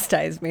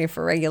chastise me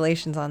for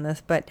regulations on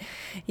this, but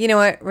you know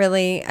what,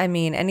 really, I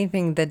mean,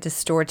 anything that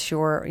distorts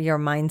your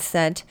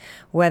mindset,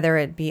 whether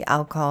it be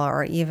alcohol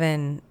or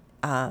even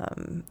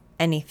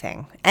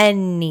anything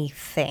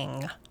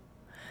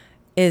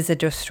is a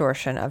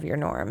distortion of your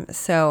norm.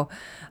 So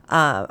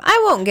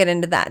I won't get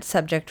into that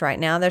subject right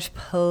now. There's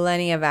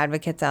plenty of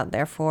advocates out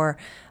there for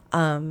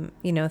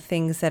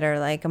things that are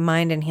like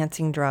mind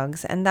enhancing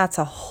drugs, and that's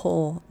a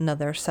whole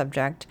nother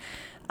subject.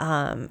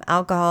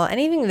 Alcohol,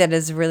 anything that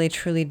is really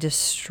truly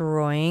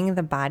destroying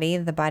the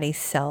body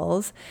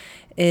cells,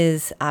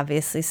 is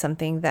obviously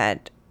something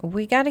that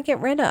we got to get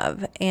rid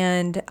of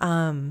and,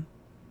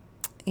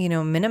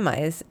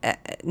 minimize.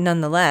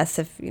 Nonetheless,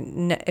 if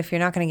you're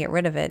not going to get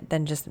rid of it,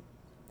 then just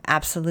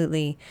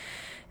absolutely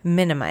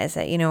minimize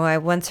it. I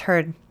once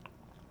heard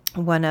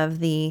one of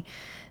the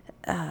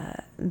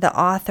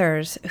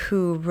authors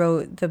who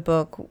wrote the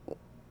book,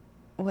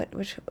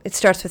 which it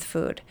starts with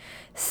food,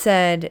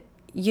 said,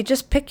 you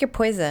just pick your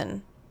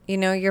poison.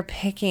 You're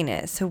picking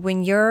it. So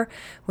when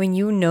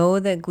you know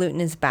that gluten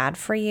is bad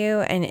for you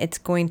and it's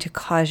going to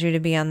cause you to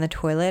be on the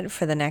toilet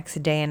for the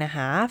next day and a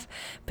half,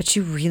 but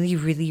you really,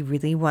 really,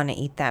 really want to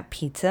eat that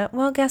pizza,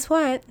 well, guess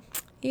what?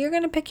 You're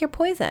going to pick your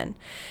poison.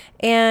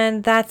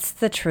 And that's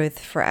the truth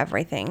for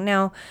everything.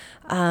 Now,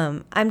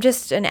 I'm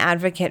just an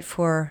advocate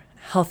for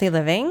healthy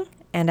living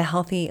and a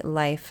healthy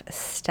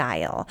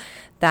lifestyle.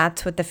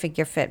 That's what the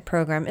Figure Fit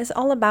program is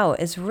all about,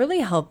 is really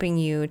helping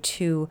you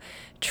to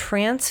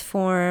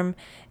transform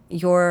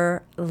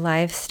your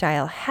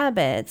lifestyle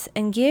habits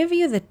and give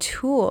you the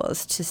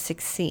tools to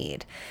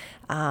succeed.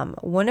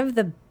 One of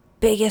the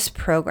biggest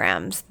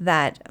programs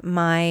that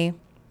my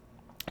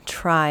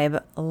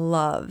tribe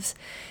loves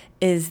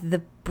is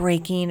the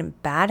Breaking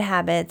Bad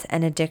Habits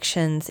and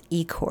Addictions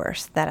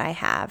e-course that I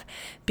have,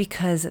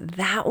 because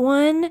that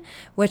one,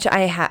 which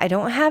I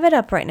don't have it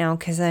up right now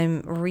because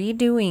I'm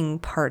redoing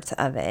parts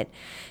of it,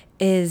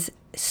 is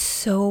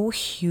so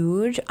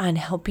huge on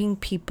helping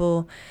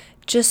people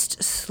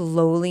just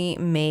slowly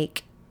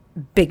make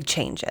big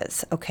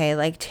changes, okay?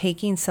 Like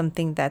taking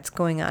something that's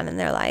going on in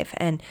their life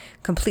and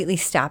completely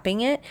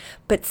stopping it,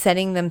 but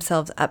setting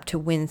themselves up to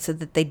win so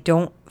that they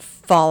don't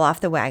fall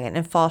off the wagon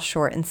and fall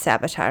short and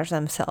sabotage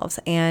themselves.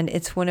 And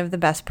it's one of the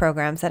best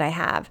programs that I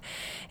have.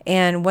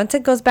 And once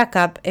it goes back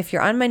up, if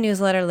you're on my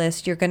newsletter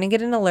list, you're going to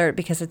get an alert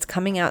because it's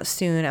coming out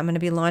soon. I'm going to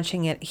be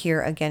launching it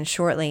here again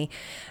shortly.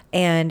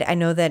 And I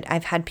know that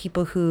I've had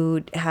people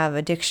who have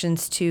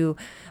addictions to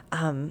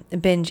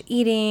binge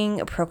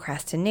eating,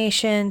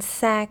 procrastination,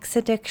 sex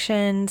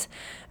addictions.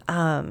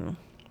 What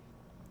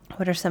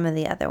are some of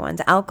the other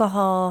ones?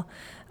 Alcohol,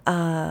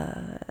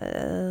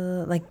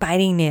 like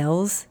biting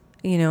nails,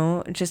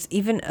 just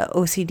even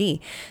OCD.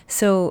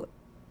 So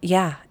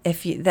yeah,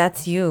 if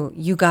that's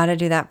you got to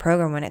do that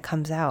program when it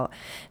comes out.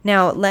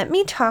 Now, let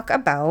me talk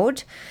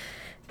about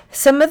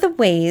some of the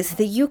ways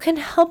that you can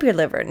help your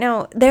liver.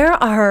 Now, there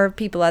are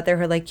people out there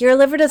who are like, your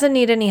liver doesn't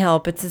need any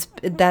help.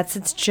 That's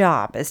its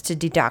job, is to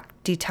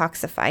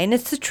detoxify. And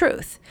it's the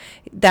truth.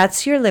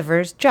 That's your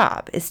liver's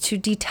job, is to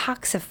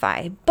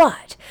detoxify.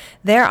 But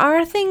there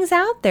are things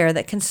out there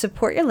that can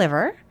support your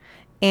liver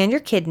and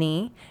your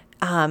kidney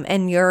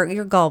and your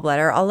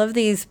gallbladder, all of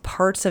these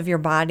parts of your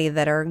body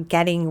that are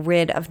getting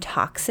rid of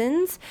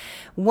toxins.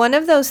 One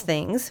of those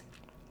things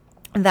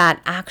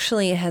that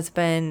actually has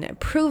been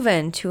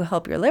proven to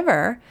help your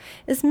liver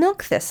is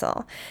milk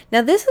thistle.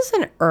 Now, this is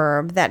an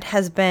herb that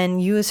has been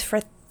used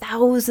for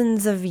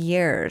thousands of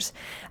years.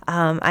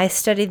 I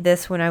studied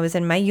this when I was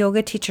in my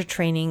yoga teacher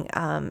training,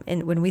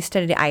 and when we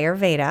studied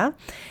Ayurveda,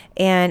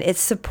 and it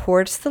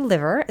supports the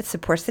liver, it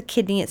supports the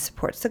kidney, it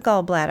supports the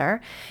gallbladder.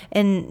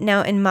 And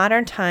now in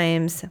modern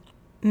times,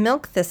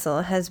 milk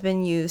thistle has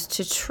been used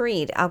to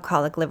treat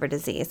alcoholic liver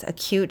disease,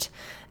 acute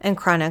and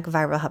chronic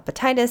viral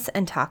hepatitis,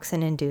 and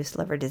toxin-induced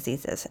liver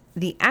diseases.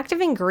 The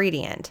active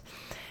ingredient,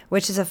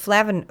 which is a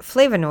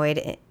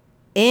flavonoid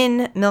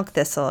in milk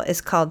thistle,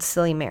 is called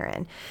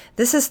silymarin.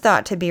 This is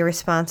thought to be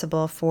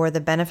responsible for the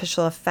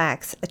beneficial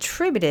effects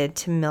attributed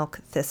to milk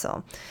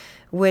thistle,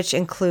 which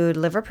include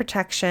liver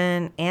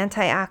protection,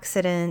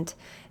 antioxidant,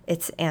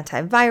 it's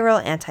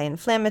antiviral,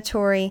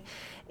 anti-inflammatory,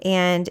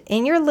 and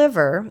in your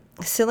liver,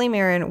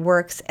 silymarin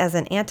works as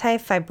an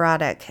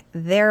antifibrotic,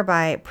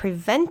 thereby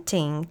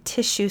preventing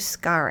tissue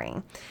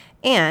scarring,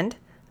 and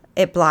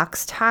it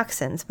blocks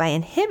toxins by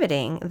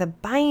inhibiting the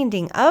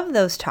binding of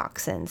those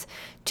toxins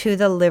to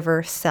the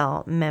liver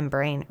cell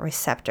membrane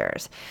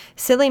receptors.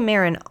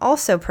 Silymarin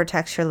also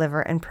protects your liver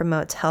and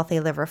promotes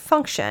healthy liver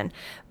function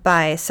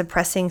by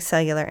suppressing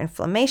cellular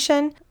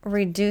inflammation,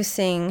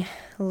 reducing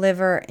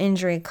liver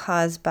injury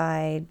caused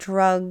by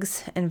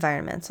drugs,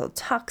 environmental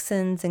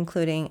toxins,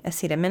 including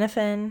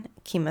acetaminophen,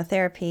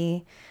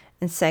 chemotherapy,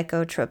 and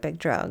psychotropic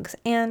drugs,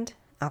 and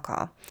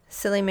alcohol.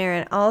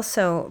 Silymarin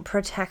also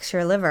protects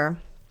your liver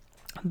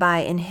by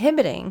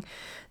inhibiting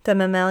the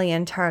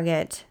mammalian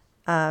target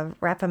of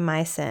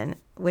rapamycin,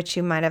 which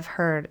you might have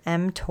heard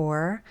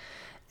mTOR,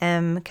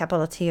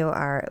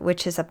 M-TOR,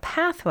 which is a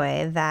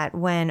pathway that,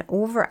 when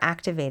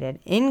overactivated,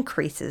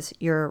 increases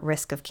your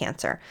risk of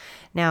cancer.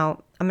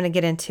 Now, I'm going to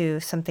get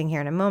into something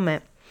here in a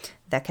moment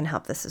that can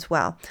help this as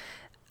well.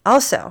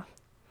 Also,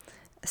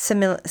 I'm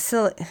going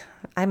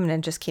to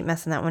just keep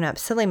messing that one up.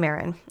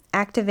 Silymarin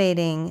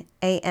activating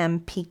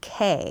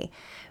AMPK,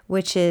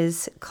 which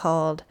is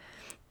called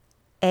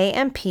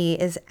AMP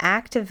is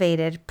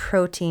activated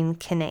protein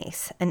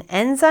kinase, an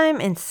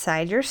enzyme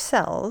inside your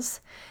cells.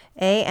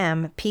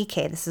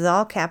 AMPK, this is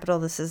all capital,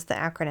 this is the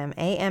acronym.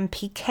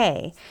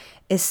 AMPK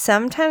is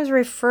sometimes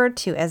referred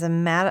to as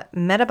a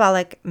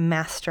metabolic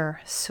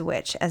master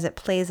switch, as it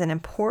plays an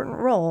important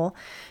role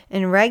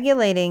in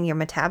regulating your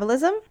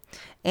metabolism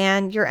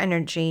and your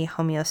energy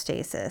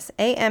homeostasis.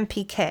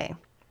 AMPK,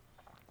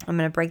 I'm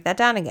going to break that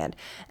down again.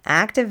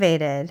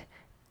 Activated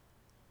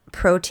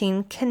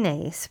protein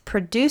kinase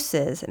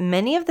produces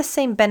many of the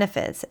same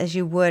benefits as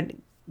you would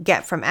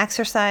get from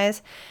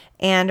exercise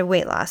and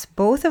weight loss,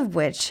 both of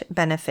which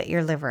benefit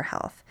your liver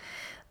health.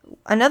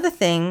 Another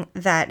thing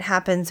that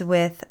happens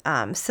with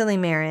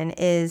silymarin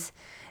is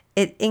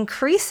it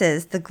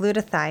increases the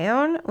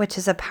glutathione, which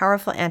is a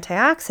powerful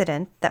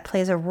antioxidant that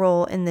plays a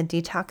role in the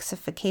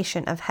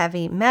detoxification of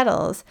heavy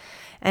metals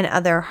and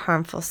other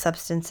harmful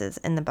substances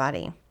in the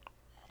body.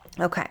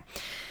 Okay.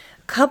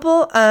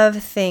 Couple of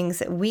things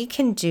that we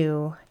can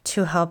do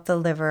to help the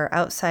liver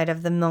outside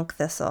of the milk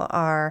thistle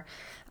are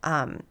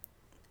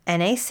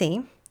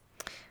NAC,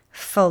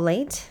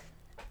 folate,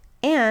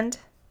 and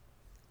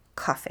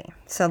coffee.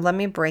 So let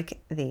me break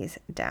these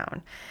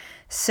down.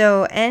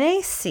 So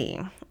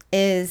NAC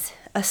is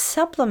a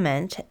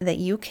supplement that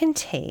you can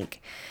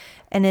take,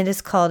 and it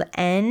is called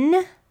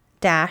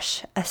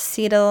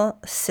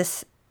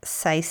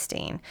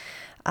N-acetylcysteine.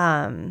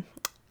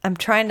 I'm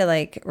trying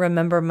to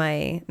remember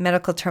my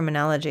medical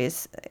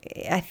terminologies.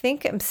 I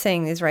think I'm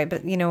saying these right,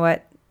 but you know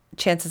what?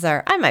 Chances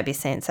are I might be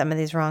saying some of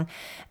these wrong.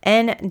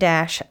 I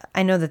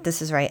know that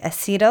this is right.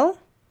 Acetyl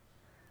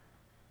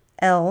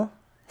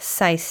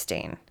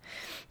L-cysteine,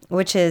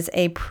 which is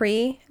a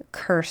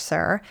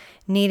precursor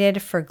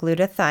needed for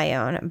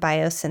glutathione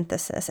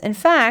biosynthesis. In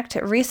fact,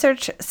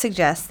 research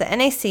suggests that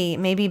NAC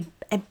may be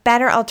a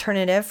better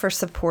alternative for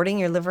supporting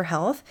your liver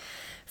health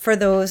for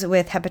those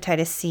with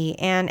hepatitis C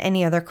and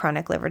any other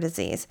chronic liver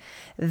disease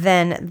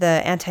than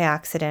the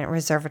antioxidant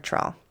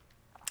resveratrol.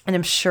 And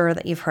I'm sure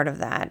that you've heard of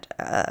that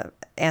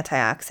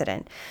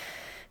antioxidant.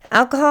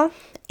 Alcohol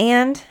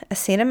and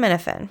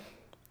acetaminophen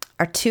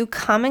are two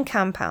common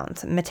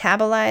compounds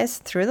metabolized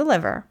through the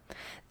liver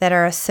that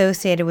are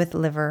associated with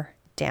liver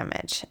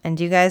damage. And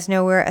do you guys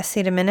know where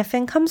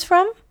acetaminophen comes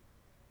from?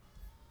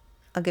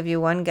 I'll give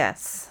you one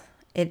guess.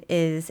 It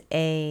is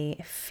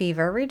a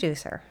fever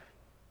reducer.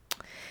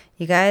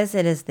 You guys,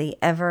 it is the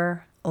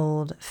ever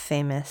old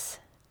famous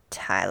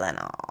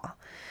Tylenol.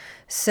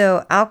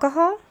 So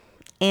alcohol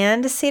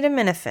and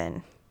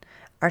acetaminophen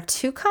are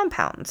two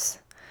compounds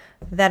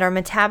that are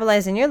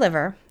metabolized in your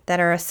liver that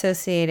are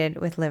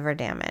associated with liver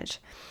damage.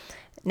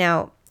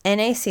 Now,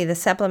 NAC, the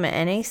supplement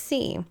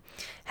NAC,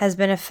 has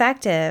been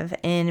effective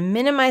in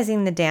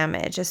minimizing the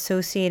damage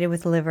associated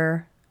with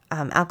liver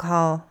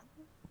alcohol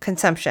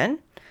consumption,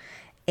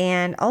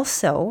 and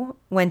also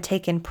when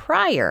taken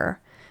prior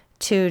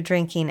to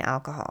drinking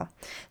alcohol.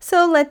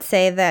 So let's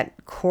say that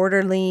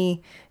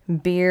quarterly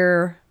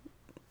beer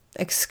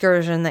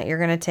excursion that you're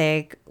going to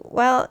take,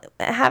 well,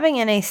 having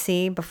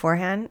NAC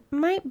beforehand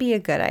might be a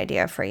good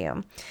idea for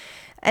you.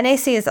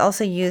 NAC is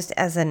also used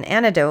as an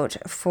antidote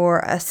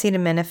for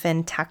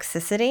acetaminophen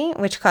toxicity,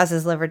 which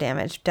causes liver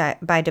damage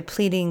by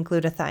depleting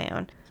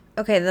glutathione.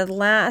 Okay,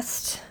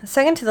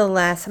 second to the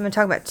last, I'm going to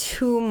talk about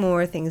two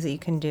more things that you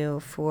can do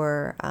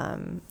for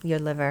your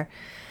liver.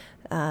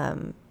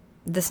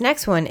 This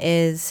next one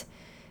is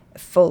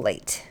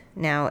folate.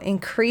 Now,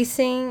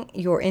 increasing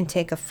your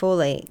intake of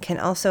folate can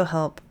also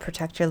help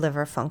protect your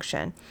liver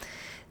function.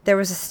 There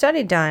was a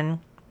study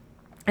done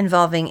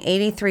involving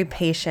 83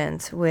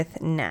 patients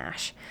with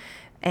NASH.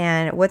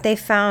 And what they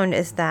found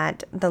is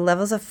that the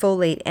levels of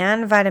folate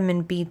and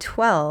vitamin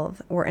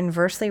B12 were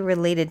inversely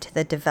related to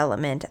the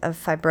development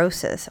of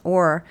fibrosis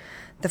or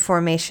the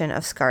formation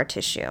of scar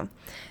tissue.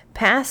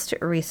 Past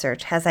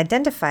research has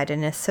identified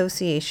an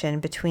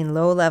association between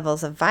low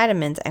levels of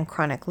vitamins and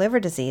chronic liver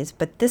disease,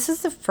 but this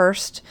is the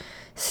first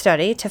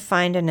study to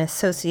find an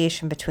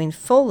association between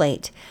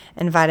folate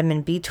and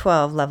vitamin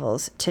B12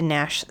 levels to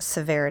NASH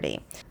severity.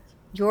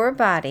 Your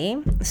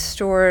body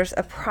stores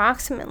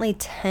approximately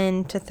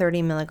 10 to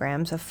 30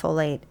 milligrams of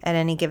folate at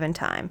any given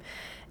time,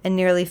 and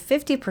nearly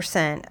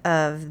 50%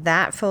 of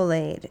that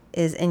folate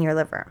is in your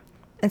liver.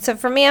 And so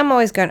for me, I'm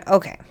always going,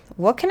 okay,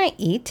 what can I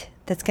eat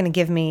that's going to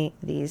give me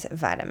these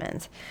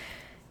vitamins?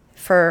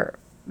 For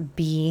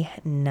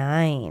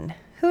B9,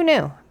 who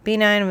knew?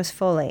 B9 was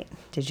folate.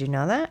 Did you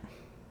know that?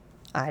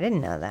 I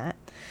didn't know that.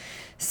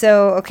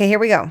 So, okay, here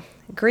we go.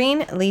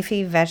 Green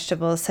leafy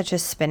vegetables such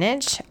as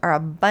spinach are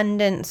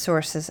abundant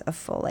sources of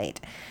folate,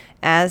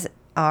 as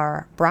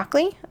are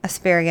broccoli,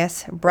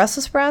 asparagus,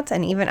 Brussels sprouts,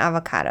 and even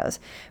avocados.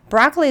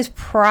 Broccoli is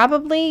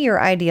probably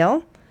your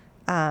ideal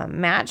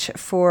match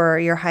for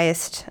your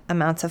highest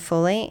amounts of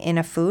folate in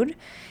a food,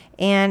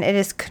 and it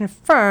is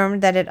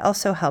confirmed that it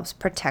also helps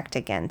protect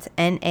against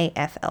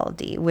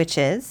NAFLD, which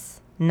is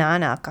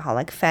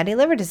non-alcoholic fatty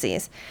liver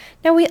disease.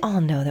 Now, we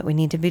all know that we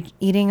need to be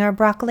eating our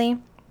broccoli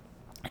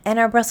and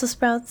our Brussels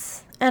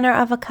sprouts and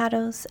our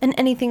avocados and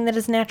anything that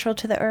is natural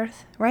to the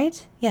earth,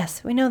 right?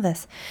 Yes, we know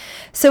this.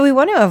 So we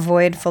want to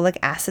avoid folic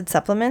acid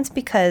supplements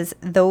because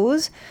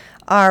those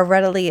are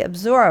readily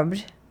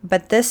absorbed,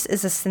 but this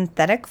is a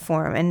synthetic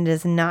form and it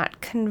is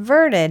not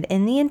converted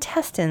in the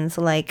intestines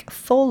like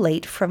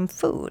folate from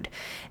food.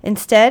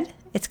 Instead,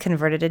 it's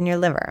converted in your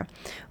liver,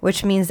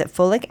 which means that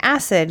folic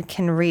acid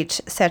can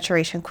reach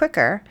saturation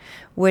quicker,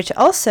 which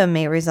also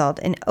may result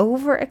in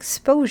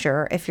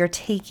overexposure if you're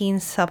taking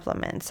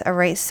supplements. All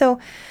right, so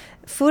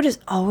food is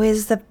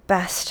always the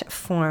best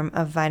form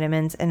of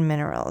vitamins and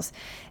minerals.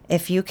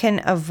 If you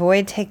can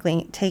avoid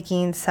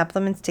taking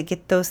supplements to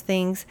get those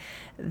things,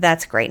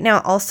 that's great. Now,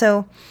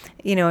 also,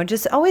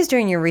 just always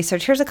doing your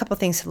research. Here's a couple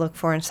things to look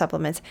for in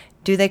supplements.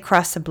 Do they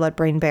cross the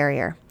blood-brain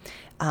barrier?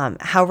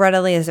 How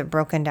readily is it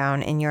broken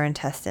down in your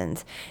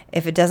intestines?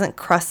 If it doesn't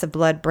cross the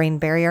blood-brain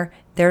barrier,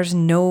 there's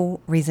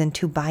no reason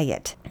to buy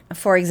it.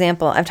 For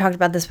example, I've talked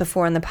about this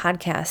before on the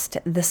podcast.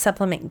 The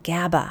supplement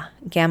GABA,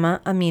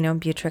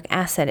 gamma-aminobutyric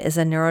acid, is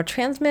a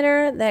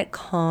neurotransmitter that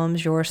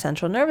calms your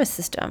central nervous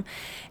system.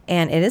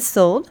 And it is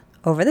sold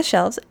over the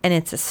shelves, and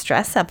it's a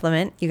stress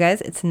supplement. You guys,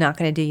 it's not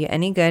going to do you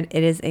any good.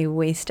 It is a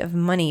waste of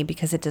money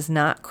because it does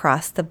not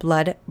cross the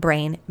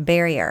blood-brain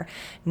barrier.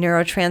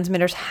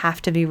 Neurotransmitters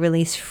have to be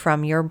released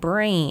from your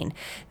brain.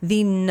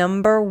 The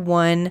number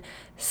one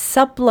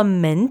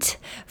supplement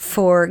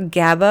for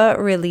GABA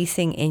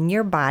releasing in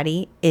your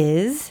body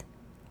is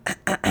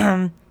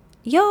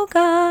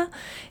yoga.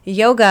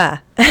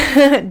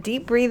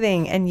 Deep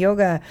breathing and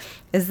yoga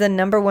is the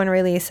number one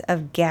release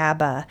of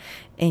GABA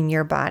in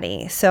your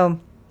body.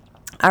 So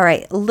all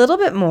right, a little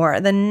bit more.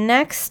 The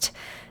next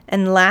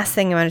and last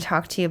thing I want to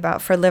talk to you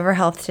about for liver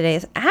health today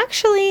is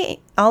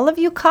actually, all of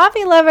you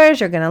coffee lovers,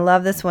 you're going to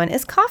love this one,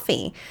 is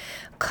coffee.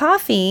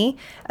 Coffee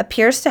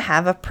appears to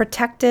have a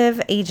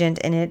protective agent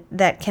in it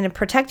that can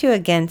protect you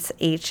against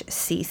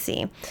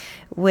HCC,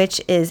 which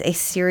is a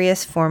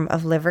serious form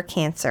of liver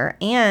cancer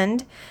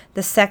and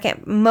the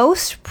second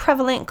most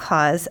prevalent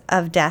cause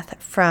of death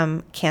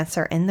from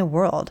cancer in the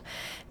world.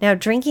 Now,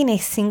 drinking a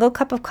single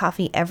cup of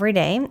coffee every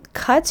day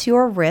cuts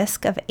your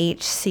risk of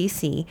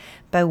HCC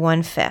by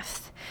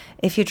 1/5.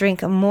 If you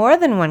drink more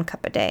than 1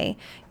 cup a day,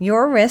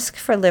 your risk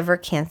for liver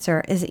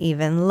cancer is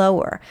even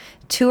lower.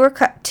 2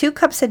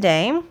 cups a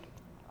day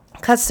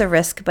cuts the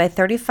risk by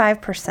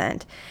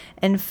 35%,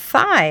 and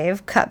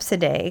 5 cups a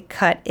day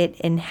cut it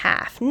in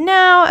half.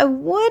 Now, I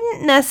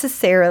wouldn't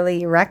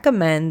necessarily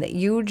recommend that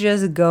you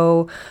just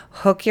go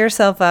hook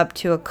yourself up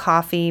to a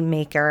coffee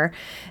maker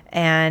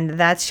and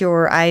that's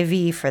your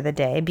IV for the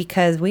day,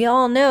 because we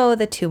all know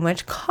that too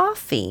much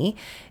coffee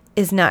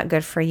is not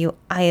good for you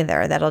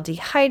either. That'll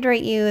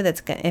dehydrate you.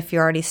 If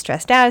you're already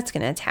stressed out, it's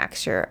going to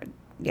tax your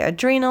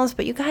adrenals.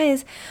 But you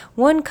guys,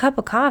 1 cup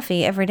of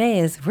coffee every day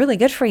is really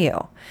good for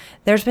you.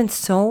 There's been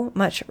so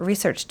much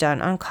research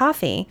done on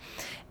coffee,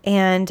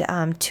 and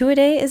 2 a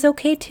day is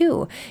okay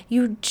too.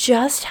 You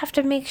just have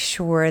to make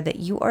sure that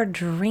you are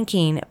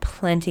drinking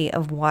plenty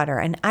of water.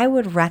 And I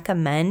would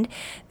recommend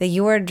that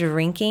you are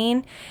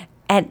drinking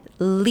at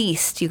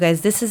least, you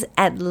guys, this is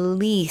at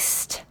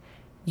least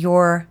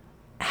your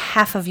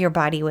half of your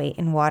body weight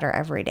in water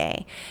every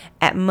day.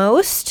 At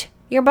most,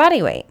 your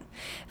body weight.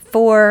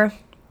 For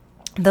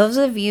those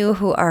of you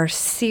who are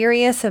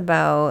serious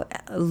about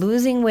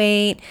losing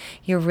weight,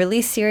 you're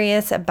really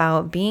serious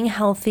about being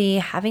healthy,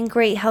 having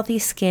great healthy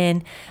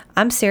skin,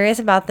 I'm serious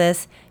about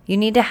this. You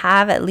need to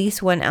have at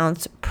least 1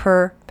 ounce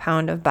per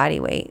pound of body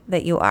weight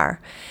that you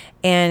are.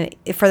 And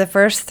for the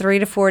first 3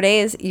 to 4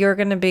 days, you're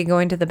going to be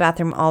going to the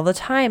bathroom all the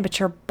time, but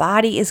your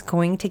body is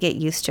going to get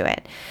used to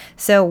it.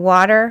 So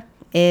water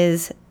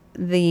is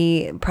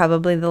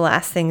probably the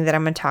last thing that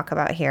I'm going to talk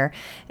about here,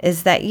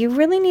 is that you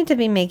really need to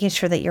be making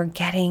sure that you're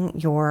getting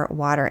your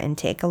water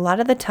intake. A lot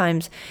of the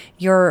times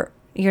you're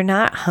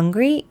not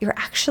hungry, you're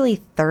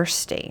actually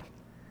thirsty.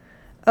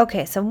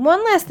 Okay, so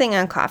one last thing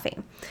on coffee.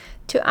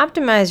 To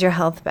optimize your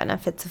health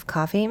benefits of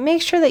coffee,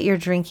 make sure that you're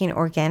drinking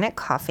organic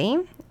coffee,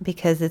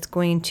 because it's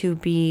going to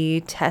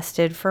be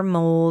tested for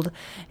mold.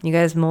 You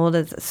guys, mold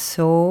is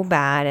so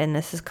bad, and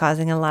this is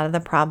causing a lot of the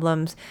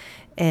problems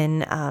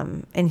in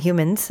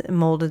humans.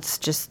 Mold is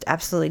just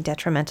absolutely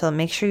detrimental.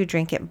 Make sure you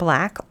drink it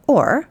black,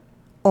 or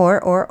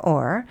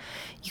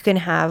you can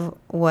have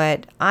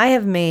what I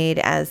have made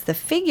as the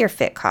Figure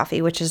Fit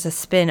coffee, which is a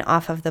spin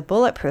off of the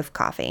Bulletproof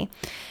coffee.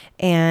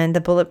 And the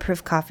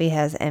Bulletproof coffee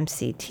has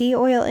MCT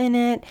oil in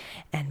it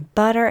and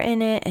butter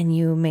in it, and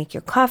you make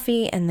your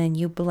coffee and then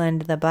you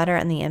blend the butter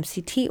and the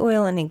MCT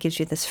oil, and it gives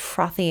you this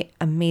frothy,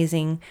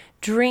 amazing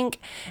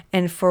drink.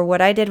 And for what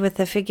I did with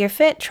the Figure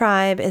Fit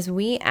tribe is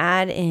we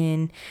add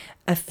in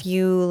a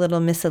few little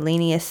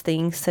miscellaneous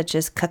things such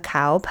as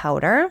cacao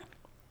powder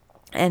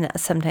and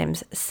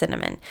sometimes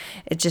cinnamon.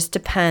 It just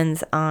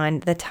depends on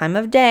the time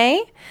of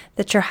day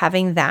that you're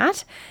having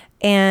that.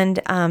 And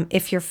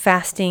if you're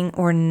fasting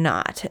or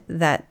not,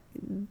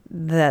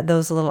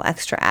 those little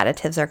extra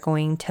additives are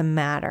going to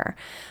matter,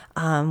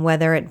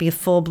 whether it be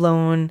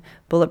full-blown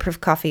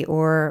Bulletproof coffee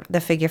or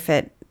the Figure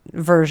Fit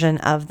version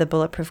of the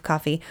Bulletproof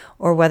coffee,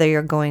 or whether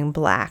you're going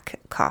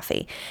black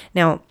coffee.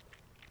 Now,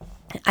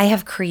 I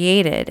have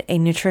created a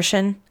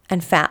nutrition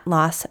and fat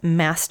loss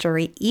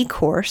mastery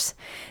e-course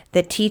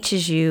that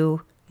teaches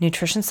you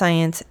nutrition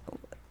science,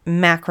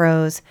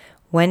 macros,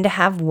 when to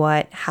have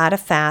what, how to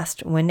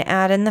fast, when to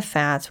add in the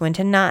fats, when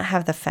to not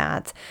have the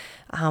fats,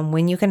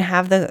 when you can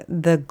have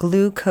the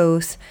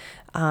glucose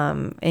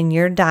in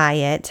your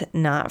diet,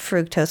 not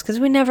fructose, because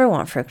we never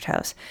want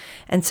fructose.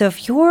 And so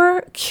if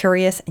you're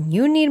curious and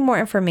you need more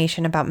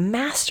information about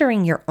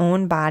mastering your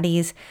own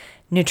body's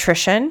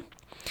nutrition,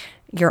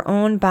 your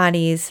own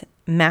body's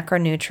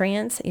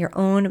macronutrients, your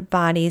own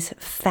body's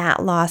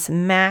fat loss,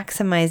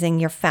 maximizing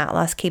your fat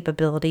loss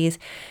capabilities,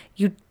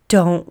 you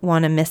don't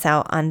want to miss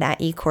out on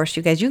that e-course.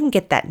 You guys, you can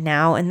get that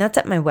now, and that's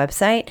at my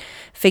website,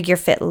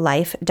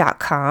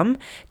 figurefitlife.com.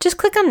 Just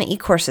click on the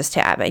e-courses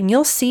tab and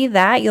you'll see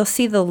that. You'll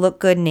see the Look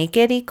Good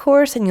Naked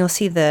e-course, and you'll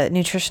see the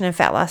Nutrition and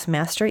Fat Loss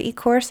Mastery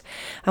e-course.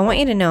 I want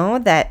you to know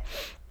that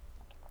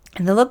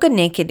the Look Good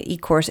Naked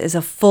e-course is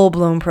a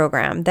full-blown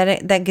program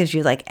that gives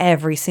you like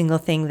every single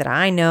thing that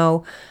I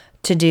know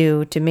to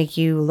do to make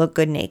you look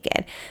good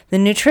naked. The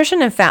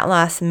Nutrition and Fat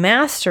Loss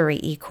Mastery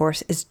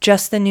e-course is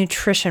just the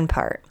nutrition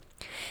part.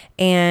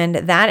 And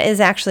that is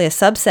actually a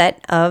subset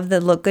of the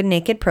Look Good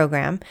Naked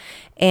program.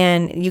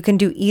 And you can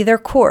do either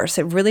course.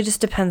 It really just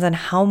depends on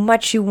how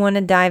much you want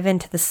to dive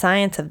into the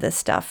science of this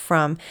stuff,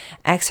 from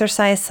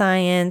exercise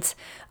science,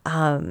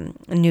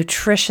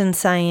 nutrition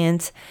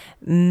science,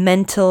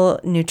 mental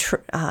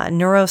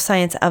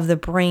neuroscience of the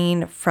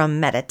brain, from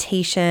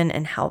meditation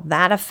and how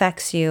that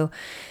affects you.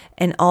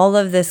 And all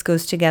of this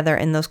goes together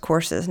in those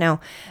courses. Now,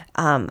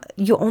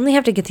 you only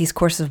have to get these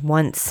courses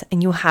once,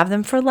 and you have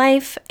them for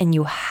life, and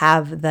you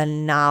have the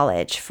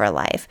knowledge for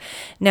life.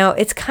 Now,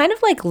 it's kind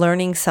of like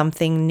learning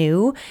something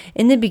new.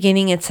 In the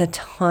beginning, it's a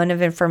ton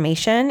of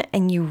information,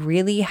 and you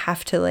really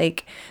have to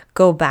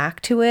go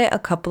back to it a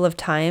couple of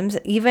times.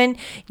 Even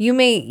you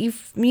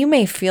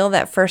may feel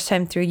that first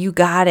time through, you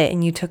got it,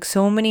 and you took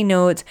so many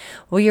notes.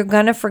 Well, you're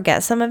going to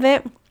forget some of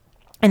it.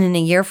 And in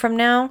a year from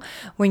now,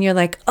 when you're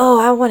like,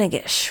 oh, I want to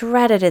get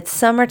shredded, it's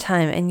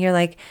summertime, and you're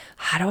like,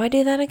 how do I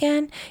do that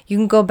again? You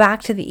can go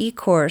back to the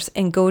e-course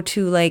and go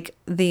to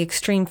the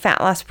Extreme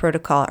Fat Loss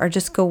Protocol, or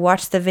just go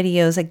watch the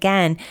videos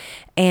again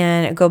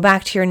and go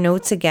back to your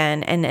notes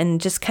again and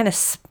just kind of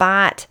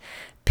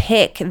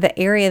pick the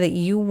area that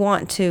you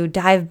want to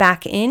dive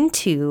back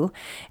into.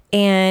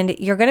 And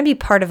you're going to be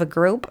part of a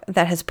group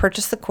that has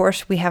purchased the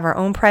course. We have our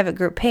own private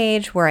group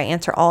page where I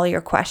answer all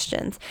your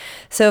questions.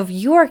 So if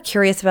you are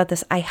curious about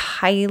this, I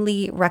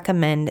highly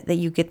recommend that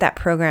you get that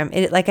program.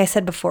 Like I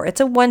said before, it's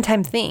a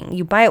one-time thing.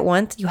 You buy it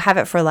once, you have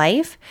it for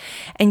life,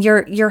 and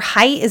your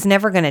height is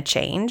never going to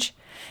change.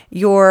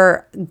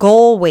 Your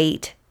goal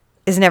weight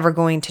is never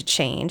going to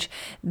change.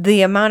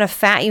 The amount of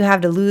fat you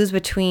have to lose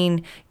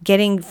between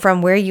getting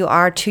from where you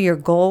are to your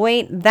goal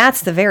weight,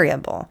 that's the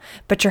variable.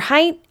 But your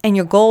height and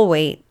your goal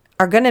weight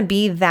are going to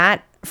be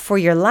that for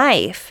your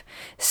life.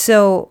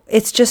 So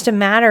it's just a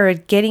matter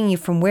of getting you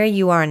from where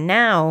you are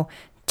now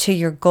to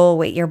your goal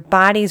weight, your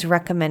body's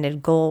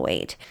recommended goal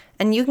weight.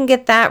 And you can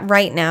get that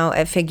right now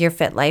at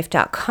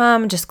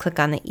figurefitlife.com. Just click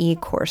on the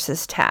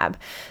e-courses tab.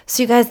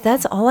 So you guys,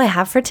 that's all I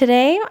have for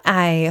today.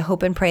 I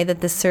hope and pray that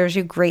this serves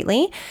you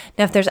greatly.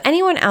 Now, if there's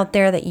anyone out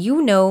there that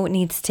you know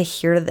needs to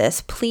hear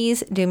this,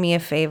 please do me a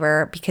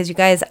favor, because you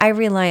guys, I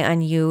rely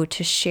on you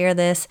to share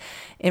this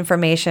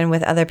information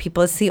with other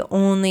people. It's the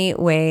only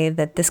way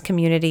that this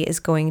community is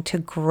going to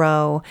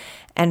grow,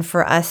 and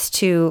for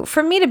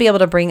me to be able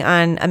to bring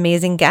on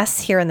amazing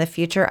guests here in the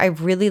future. I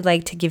really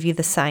like to give you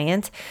the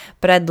science,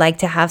 but I'd like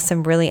to have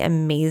some really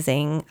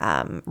amazing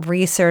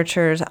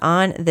researchers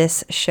on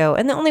this show.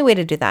 And the only way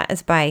to do that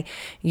is by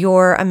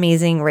your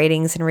amazing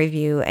ratings and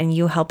review and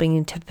you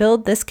helping to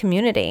build this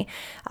community.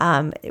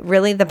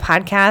 Really, the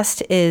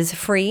podcast is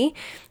free,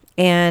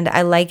 and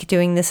I like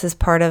doing this as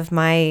part of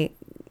my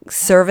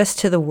service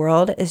to the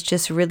world, is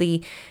just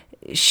really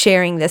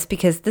sharing this,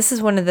 because this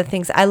is one of the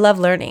things I love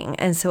learning.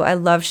 And so I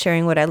love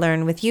sharing what I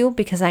learn with you,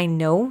 because I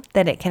know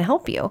that it can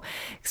help you,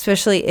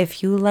 especially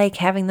if you like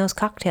having those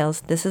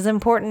cocktails. This is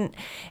important,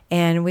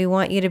 and we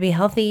want you to be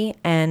healthy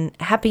and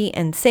happy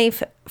and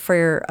safe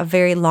for a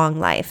very long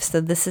life.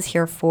 So this is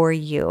here for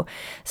you.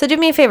 So do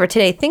me a favor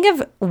today. Think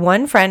of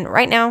one friend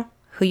right now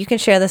who you can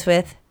share this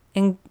with.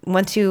 And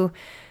once you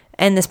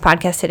end this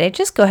podcast today,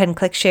 just go ahead and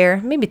click share.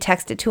 Maybe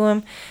text it to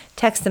them.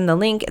 Text them the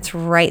link. It's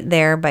right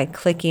there by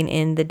clicking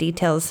in the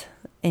details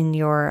in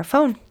your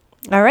phone.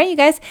 All right, you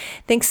guys,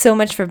 thanks so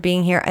much for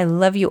being here. I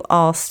love you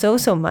all so,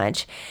 so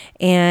much.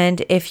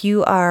 And if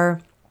you are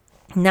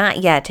not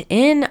yet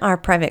in our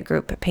private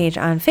group page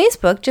on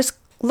Facebook, just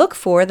look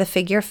for the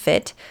Figure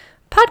Fit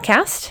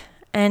podcast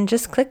and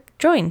just click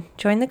join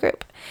the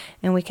group,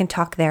 and we can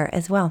talk there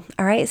as well.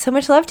 All right, so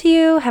much love to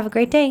you. Have a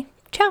great day.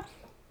 Ciao.